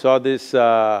 Particularly I saw this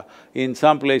in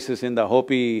some places in the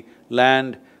Hopi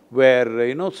land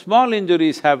where, small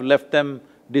injuries have left them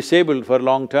disabled for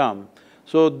long term.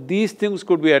 So these things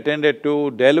could be attended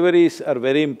to, deliveries are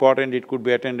very important, it could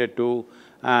be attended to,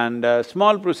 and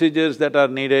small procedures that are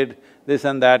needed, this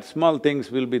and that, small things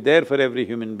will be there for every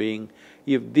human being.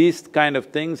 If these kind of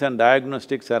things and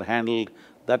diagnostics are handled,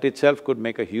 that itself could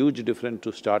make a huge difference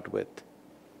to start with.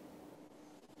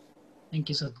 Thank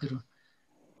you, Sadhguru.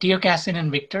 Tiokasin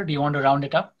and Victor, do you want to round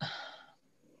it up?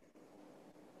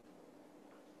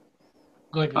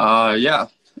 Go ahead, Victor. Yeah.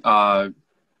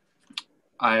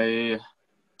 I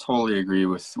totally agree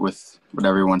with what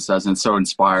everyone says, and it's so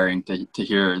inspiring to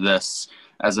hear this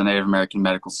as a Native American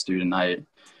medical student.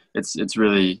 It's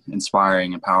really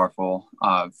inspiring and powerful.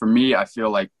 For me, I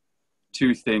feel like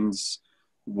 2 things.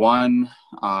 One,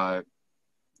 a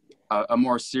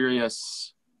more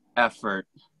serious effort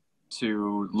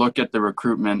to look at the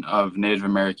recruitment of Native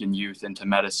American youth into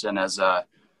medicine as a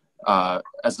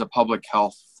public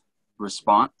health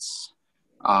response,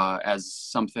 as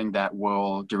something that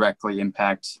will directly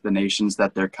impact the nations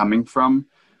that they're coming from.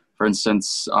 For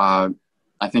instance,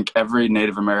 I think every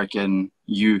Native American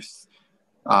youth,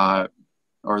 or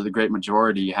the great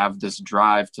majority, have this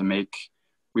drive to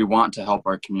we want to help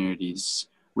our communities.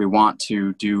 We want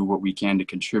to do what we can to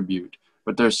contribute.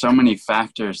 but there's so many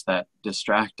factors that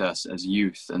distract us as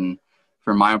youth. And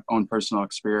from my own personal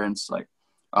experience, like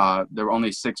there were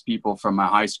only 6 people from my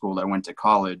high school that went to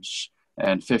college,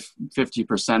 and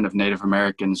 50% of Native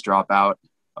Americans drop out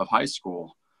of high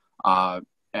school.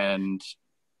 And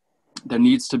there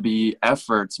needs to be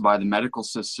efforts by the medical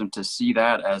system to see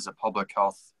that as a public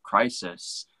health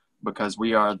crisis, because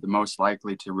we are the most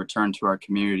likely to return to our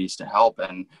communities to help.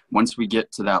 And once we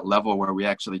get to that level where we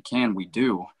actually can, we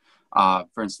do.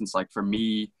 For instance, like for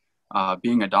me,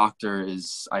 being a doctor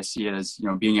I see it as,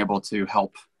 being able to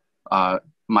help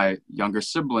my younger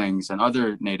siblings and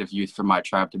other Native youth from my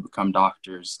tribe to become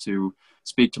doctors, to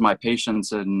speak to my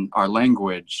patients in our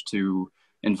language, to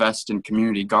invest in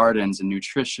community gardens and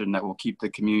nutrition that will keep the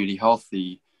community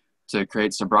healthy, to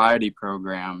create sobriety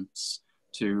programs,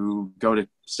 to go to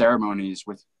ceremonies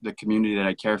with the community that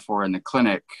I care for in the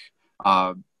clinic,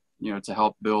 to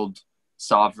help build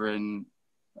sovereign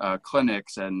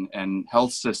clinics and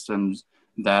health systems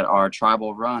that are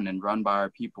tribal run and run by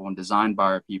our people and designed by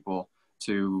our people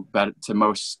to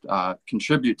most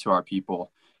contribute to our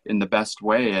people in the best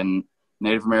way. And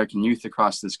Native American youth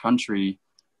across this country,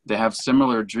 they have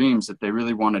similar dreams that they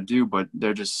really want to do, but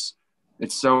it's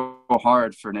so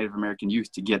hard for Native American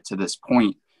youth to get to this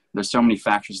point. There's so many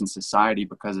factors in society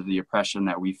because of the oppression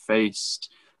that we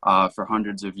faced for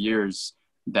hundreds of years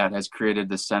that has created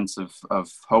this sense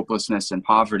of hopelessness and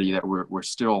poverty that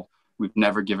we've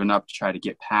never given up to try to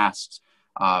get past.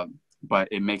 But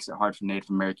it makes it hard for Native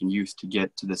American youth to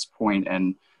get to this point,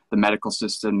 and the medical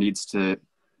system needs to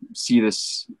see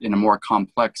this in a more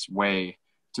complex way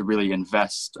to really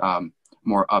invest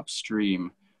more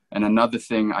upstream. And another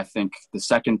thing, I think the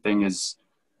second thing is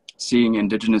seeing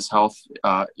Indigenous health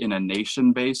in a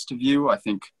nation-based view. I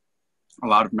think a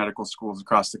lot of medical schools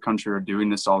across the country are doing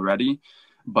this already,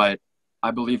 but I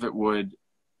believe it would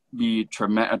be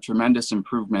a tremendous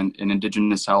improvement in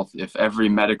Indigenous health if every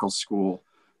medical school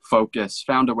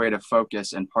found a way to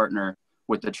focus and partner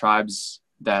with the tribes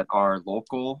that are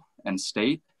local and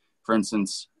state. For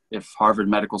instance, if Harvard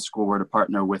Medical School were to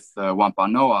partner with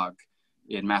Wampanoag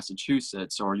in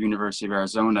Massachusetts, or University of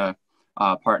Arizona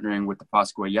partnering with the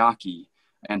Pascua Yaqui,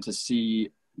 and to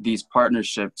see these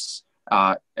partnerships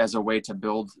as a way to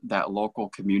build that local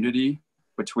community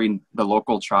between the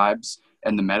local tribes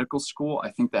and the medical school,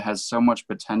 I think that has so much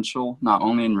potential, not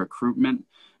only in recruitment,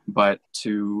 but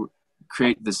to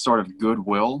create this sort of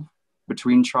goodwill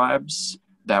between tribes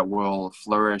that will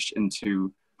flourish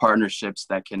into partnerships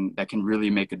that can really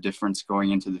make a difference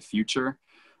going into the future.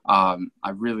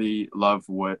 I really love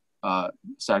what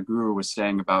Sadhguru was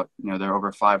saying about, there are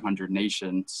over 500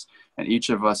 nations, and each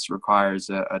of us requires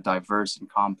a diverse and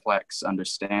complex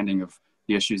understanding of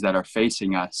the issues that are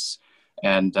facing us.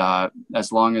 And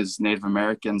as long as Native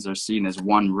Americans are seen as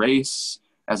one race,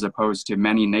 as opposed to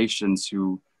many nations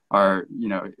who are,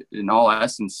 in all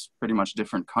essence, pretty much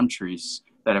different countries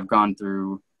that have gone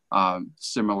through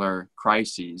similar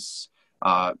crises,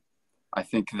 I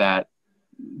think that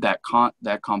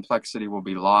complexity will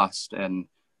be lost, and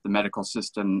the medical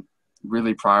system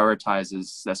really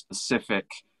prioritizes the specific,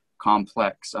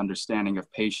 complex understanding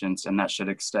of patients, and that should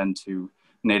extend to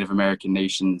Native American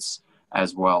nations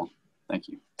as well. Thank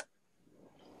you.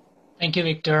 Thank you,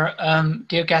 Victor.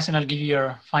 Tiokasin, I'll give you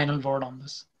your final word on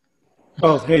this.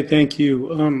 Oh, hey, thank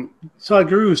you.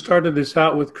 Sadhguru started this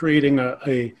out with creating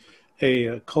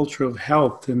a culture of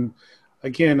health. And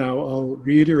again, I'll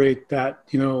reiterate that,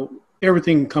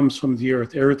 everything comes from the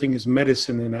earth. Everything is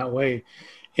medicine in that way.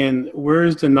 And where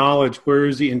is the knowledge? Where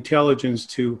is the intelligence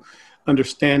to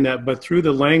understand that? But through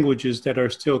the languages that are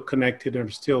still connected and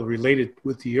are still related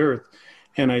with the earth.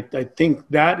 And I think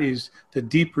that is the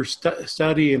deeper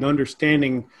study and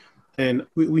understanding. And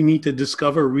we need to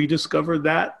rediscover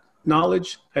that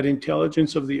knowledge, that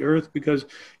intelligence of the earth, because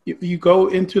if you go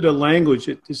into the language,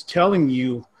 it is telling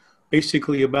you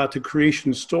basically about the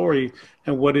creation story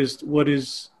and what is,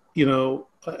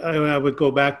 I would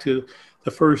go back to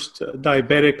the first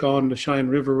diabetic on the Cheyenne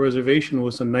River Reservation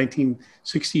was in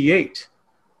 1968.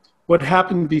 What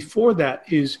happened before that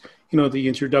is, the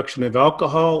introduction of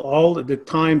alcohol, all the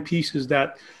timepieces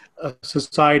that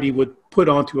society would put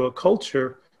onto a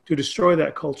culture to destroy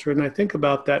that culture. And I think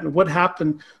about that and what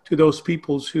happened to those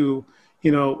peoples who,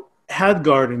 had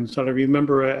gardens. And I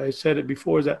remember I said it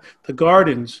before, is that the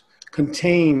gardens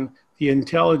contain the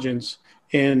intelligence,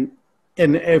 and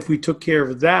if we took care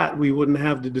of that, we wouldn't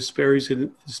have the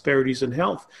disparities in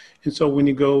health. And so when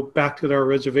you go back to our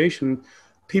reservation,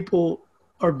 people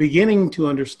are beginning to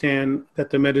understand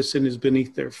that the medicine is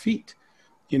beneath their feet.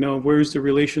 Where's the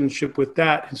relationship with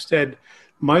that? Instead,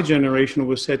 my generation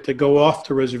was set to go off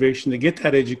the reservation to get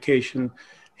that education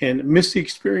and miss the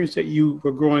experience that you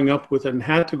were growing up with and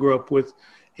had to grow up with.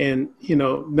 And, you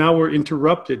know, now we're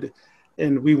interrupted,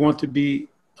 and we want to be,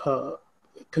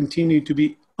 continue to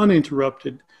be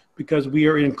uninterrupted because we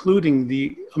are including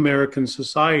the American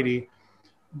society.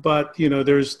 But, you know,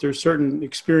 there's certain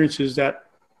experiences that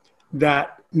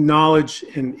knowledge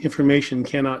and information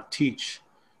cannot teach.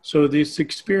 So this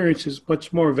experience is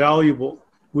much more valuable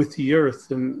with the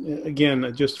earth. And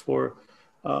again, just for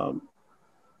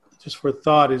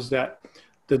thought, is that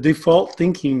the default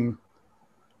thinking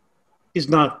is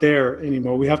not there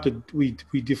anymore.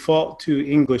 We default to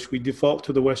English, we default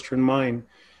to the Western mind,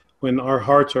 when our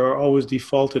hearts are always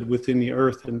defaulted within the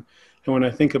earth. And when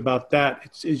I think about that,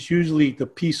 it's usually the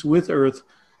peace with earth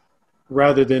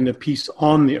rather than the peace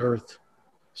on the earth.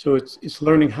 So it's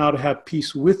learning how to have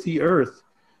peace with the earth.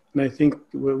 And I think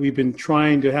we've been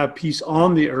trying to have peace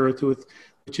on the earth,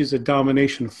 which is a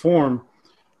domination form.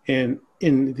 And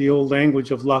in the old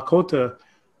language of Lakota,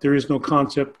 there is no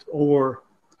concept or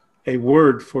a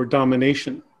word for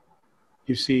domination,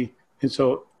 you see. And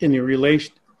so in the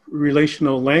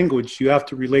relational language, you have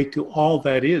to relate to all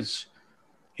that is.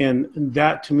 And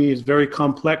that to me is very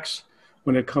complex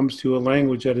when it comes to a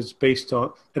language that is based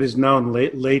on, that is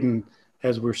noun-laden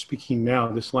as we're speaking now,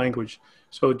 this language.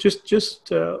 So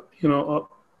just you know,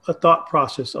 a thought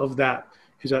process of that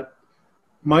is that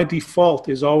my default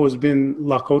has always been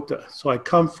Lakota. So I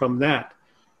come from that.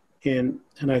 And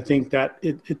I think that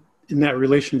in that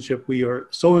relationship, we are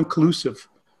so inclusive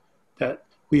that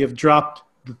we have dropped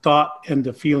the thought and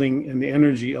the feeling and the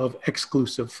energy of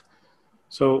exclusive.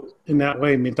 So in that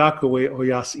way, Midakawe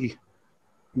Oyasi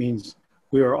means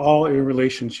we are all in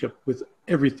relationship with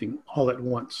everything all at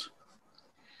once.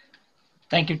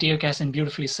 Thank you, Tiokasin,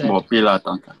 beautifully said.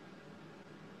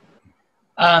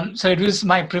 So it was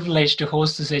my privilege to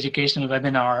host this educational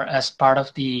webinar as part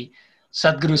of the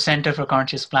Sadhguru Center for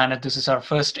Conscious Planet. This is our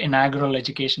first inaugural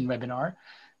education webinar.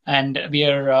 And we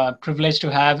are privileged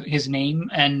to have his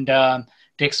name and to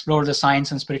explore the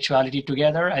science and spirituality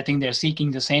together. I think they're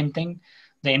seeking the same thing,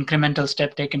 the incremental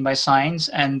step taken by science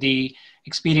and the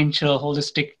experiential,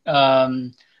 holistic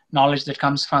knowledge that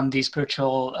comes from the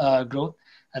spiritual growth.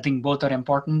 I think both are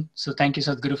important. So thank you,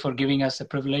 Sadhguru, for giving us the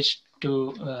privilege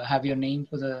to have your name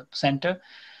for the center.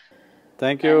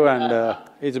 Thank you, and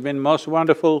it's been most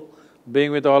wonderful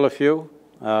being with all of you.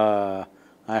 I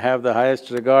have the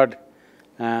highest regard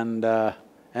and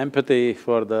empathy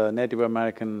for the Native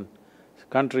American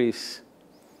countries.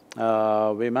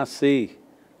 We must see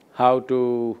how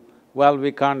to… well,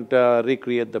 we can't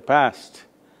recreate the past,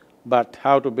 but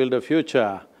how to build a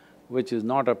future which is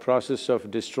not a process of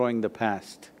destroying the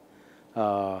past,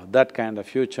 that kind of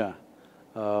future.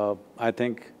 I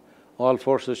think all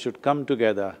forces should come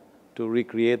together to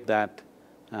recreate that,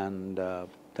 and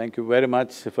thank you very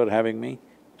much for having me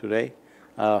today.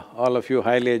 All of you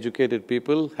highly educated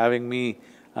people, having me,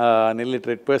 an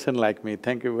illiterate person like me,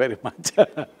 thank you very much.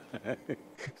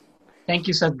 Thank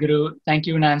you, Sadhguru. Thank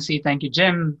you, Nancy. Thank you,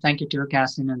 Jim. Thank you,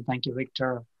 Tiokasin, and thank you,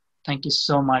 Victor. Thank you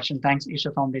so much, and thanks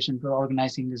Isha Foundation for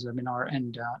organizing this webinar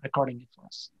and recording it for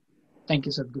us. Thank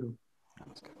you, Sadhguru.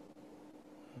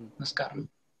 Namaskaram.